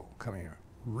of people coming here,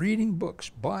 reading books,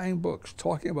 buying books,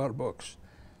 talking about books.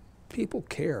 People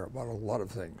care about a lot of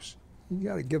things. You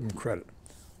got to give them credit,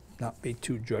 not be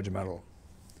too judgmental.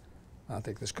 I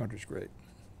think this country's great.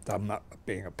 I'm not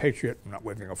being a patriot, I'm not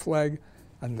waving a flag,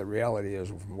 and the reality is,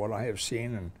 from what I have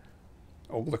seen in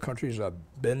all the countries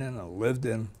I've been in and lived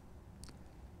in,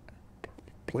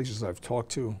 places I've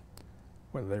talked to,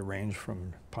 whether they range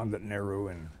from Pandit Nehru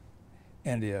in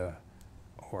India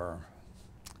or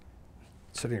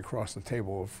sitting across the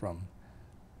table from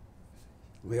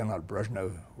Leonid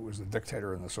Brezhnev, who was the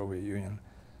dictator in the Soviet Union,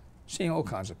 seeing all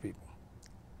kinds of people.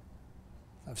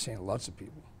 I've seen lots of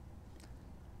people.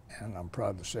 And I'm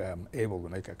proud to say I'm able to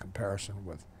make a comparison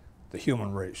with the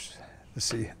human race to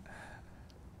see,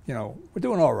 you know, we're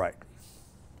doing all right.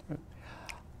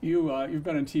 You've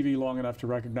been on TV long enough to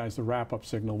recognize the wrap-up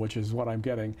signal, which is what I'm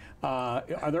getting.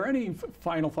 Are there any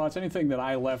final thoughts, anything that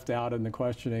I left out in the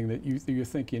questioning that you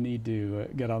think you need to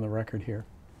get on the record here?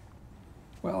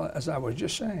 Well, as I was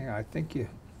just saying, I think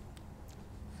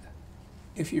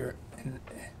if you're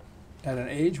at an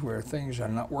age where things are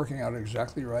not working out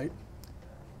exactly right,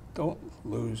 don't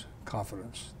lose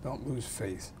confidence, don't lose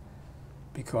faith,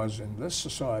 because in this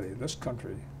society, this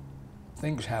country,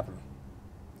 things happen.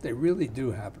 They really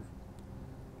do happen.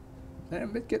 They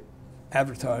may get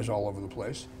advertised all over the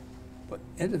place, but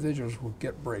individuals will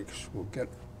get breaks, will get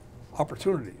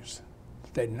opportunities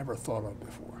that they never thought of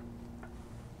before.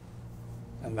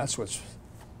 And that's what's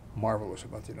marvelous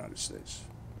about the United States.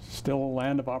 Still a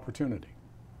land of opportunity.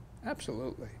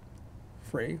 Absolutely.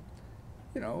 Free.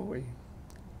 You know,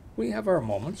 we have our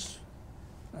moments.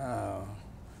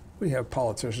 We have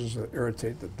politicians that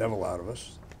irritate the devil out of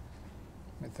us.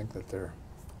 I think that they're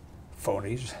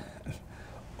phonies,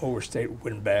 overstate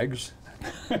windbags.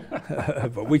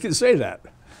 But we can say that.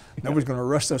 Nobody's going to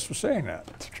arrest us for saying that.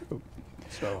 That's true.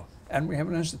 So, and we have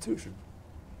an institution.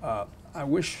 I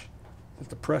wish that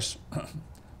the press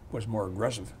was more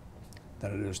aggressive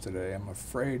than it is today. I'm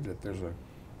afraid that there's a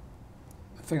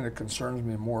thing that concerns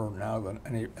me more now than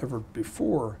any ever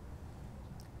before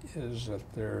is that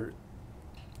there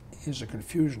is a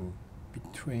confusion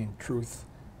between truth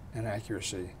and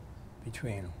accuracy,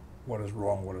 between what is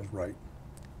wrong, what is right.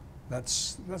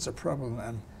 That's a problem,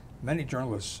 and many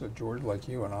journalists, George, like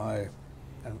you and I,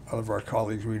 and other of our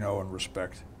colleagues we know and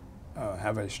respect,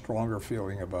 have a stronger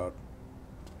feeling about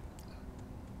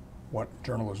what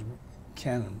journalism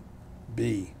can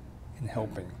be in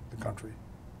helping the country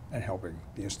and helping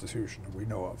the institution that we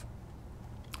know of.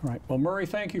 All right. Well, Murray,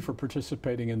 thank you for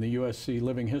participating in the USC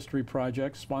Living History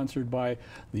Project, sponsored by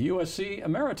the USC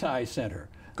Emeritus Center.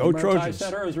 Go the Trojans! Emeritus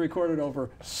Center has recorded over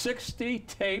 60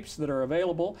 tapes that are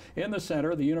available in the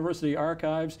center, the University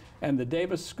Archives, and the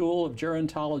Davis School of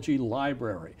Gerontology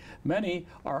Library. Many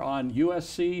are on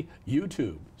USC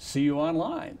YouTube. See you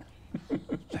online.